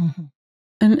 Mm-hmm.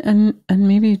 And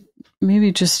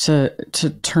maybe just to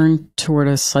turn toward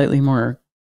a slightly more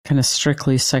kind of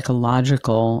strictly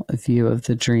psychological view of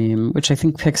the dream, which I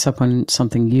think picks up on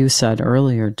something you said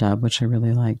earlier, Deb, which I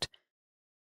really liked.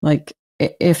 Like,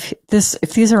 if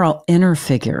these are all inner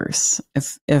figures,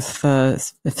 if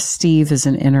Steve is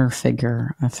an inner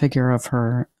figure, a figure of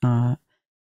her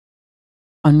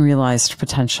unrealized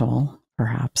potential,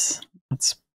 perhaps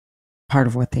that's part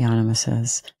of what the animus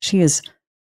is. She is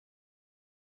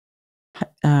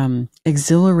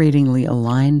exhilaratingly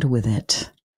aligned with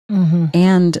it. Mm-hmm.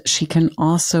 And she can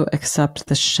also accept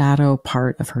the shadow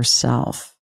part of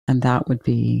herself, and that would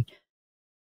be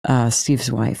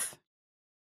Steve's wife.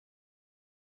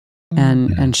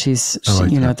 And she's,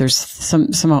 there's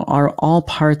somehow all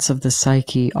parts of the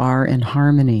psyche are in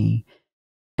harmony.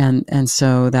 And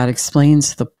so that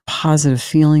explains the positive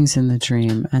feelings in the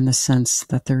dream and the sense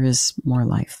that there is more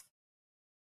life.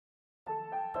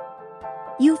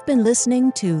 You've been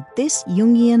listening to This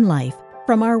Jungian Life.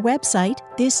 From our website,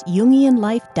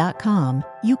 thisjungianlife.com,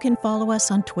 you can follow us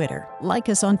on Twitter, like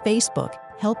us on Facebook,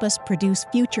 help us produce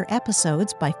future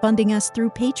episodes by funding us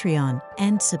through Patreon,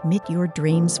 and submit your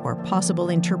dreams for possible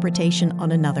interpretation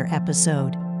on another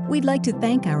episode. We'd like to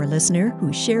thank our listener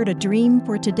who shared a dream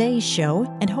for today's show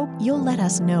and hope you'll let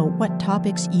us know what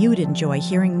topics you'd enjoy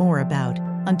hearing more about.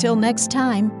 Until next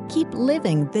time, keep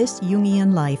living this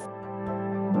Jungian life.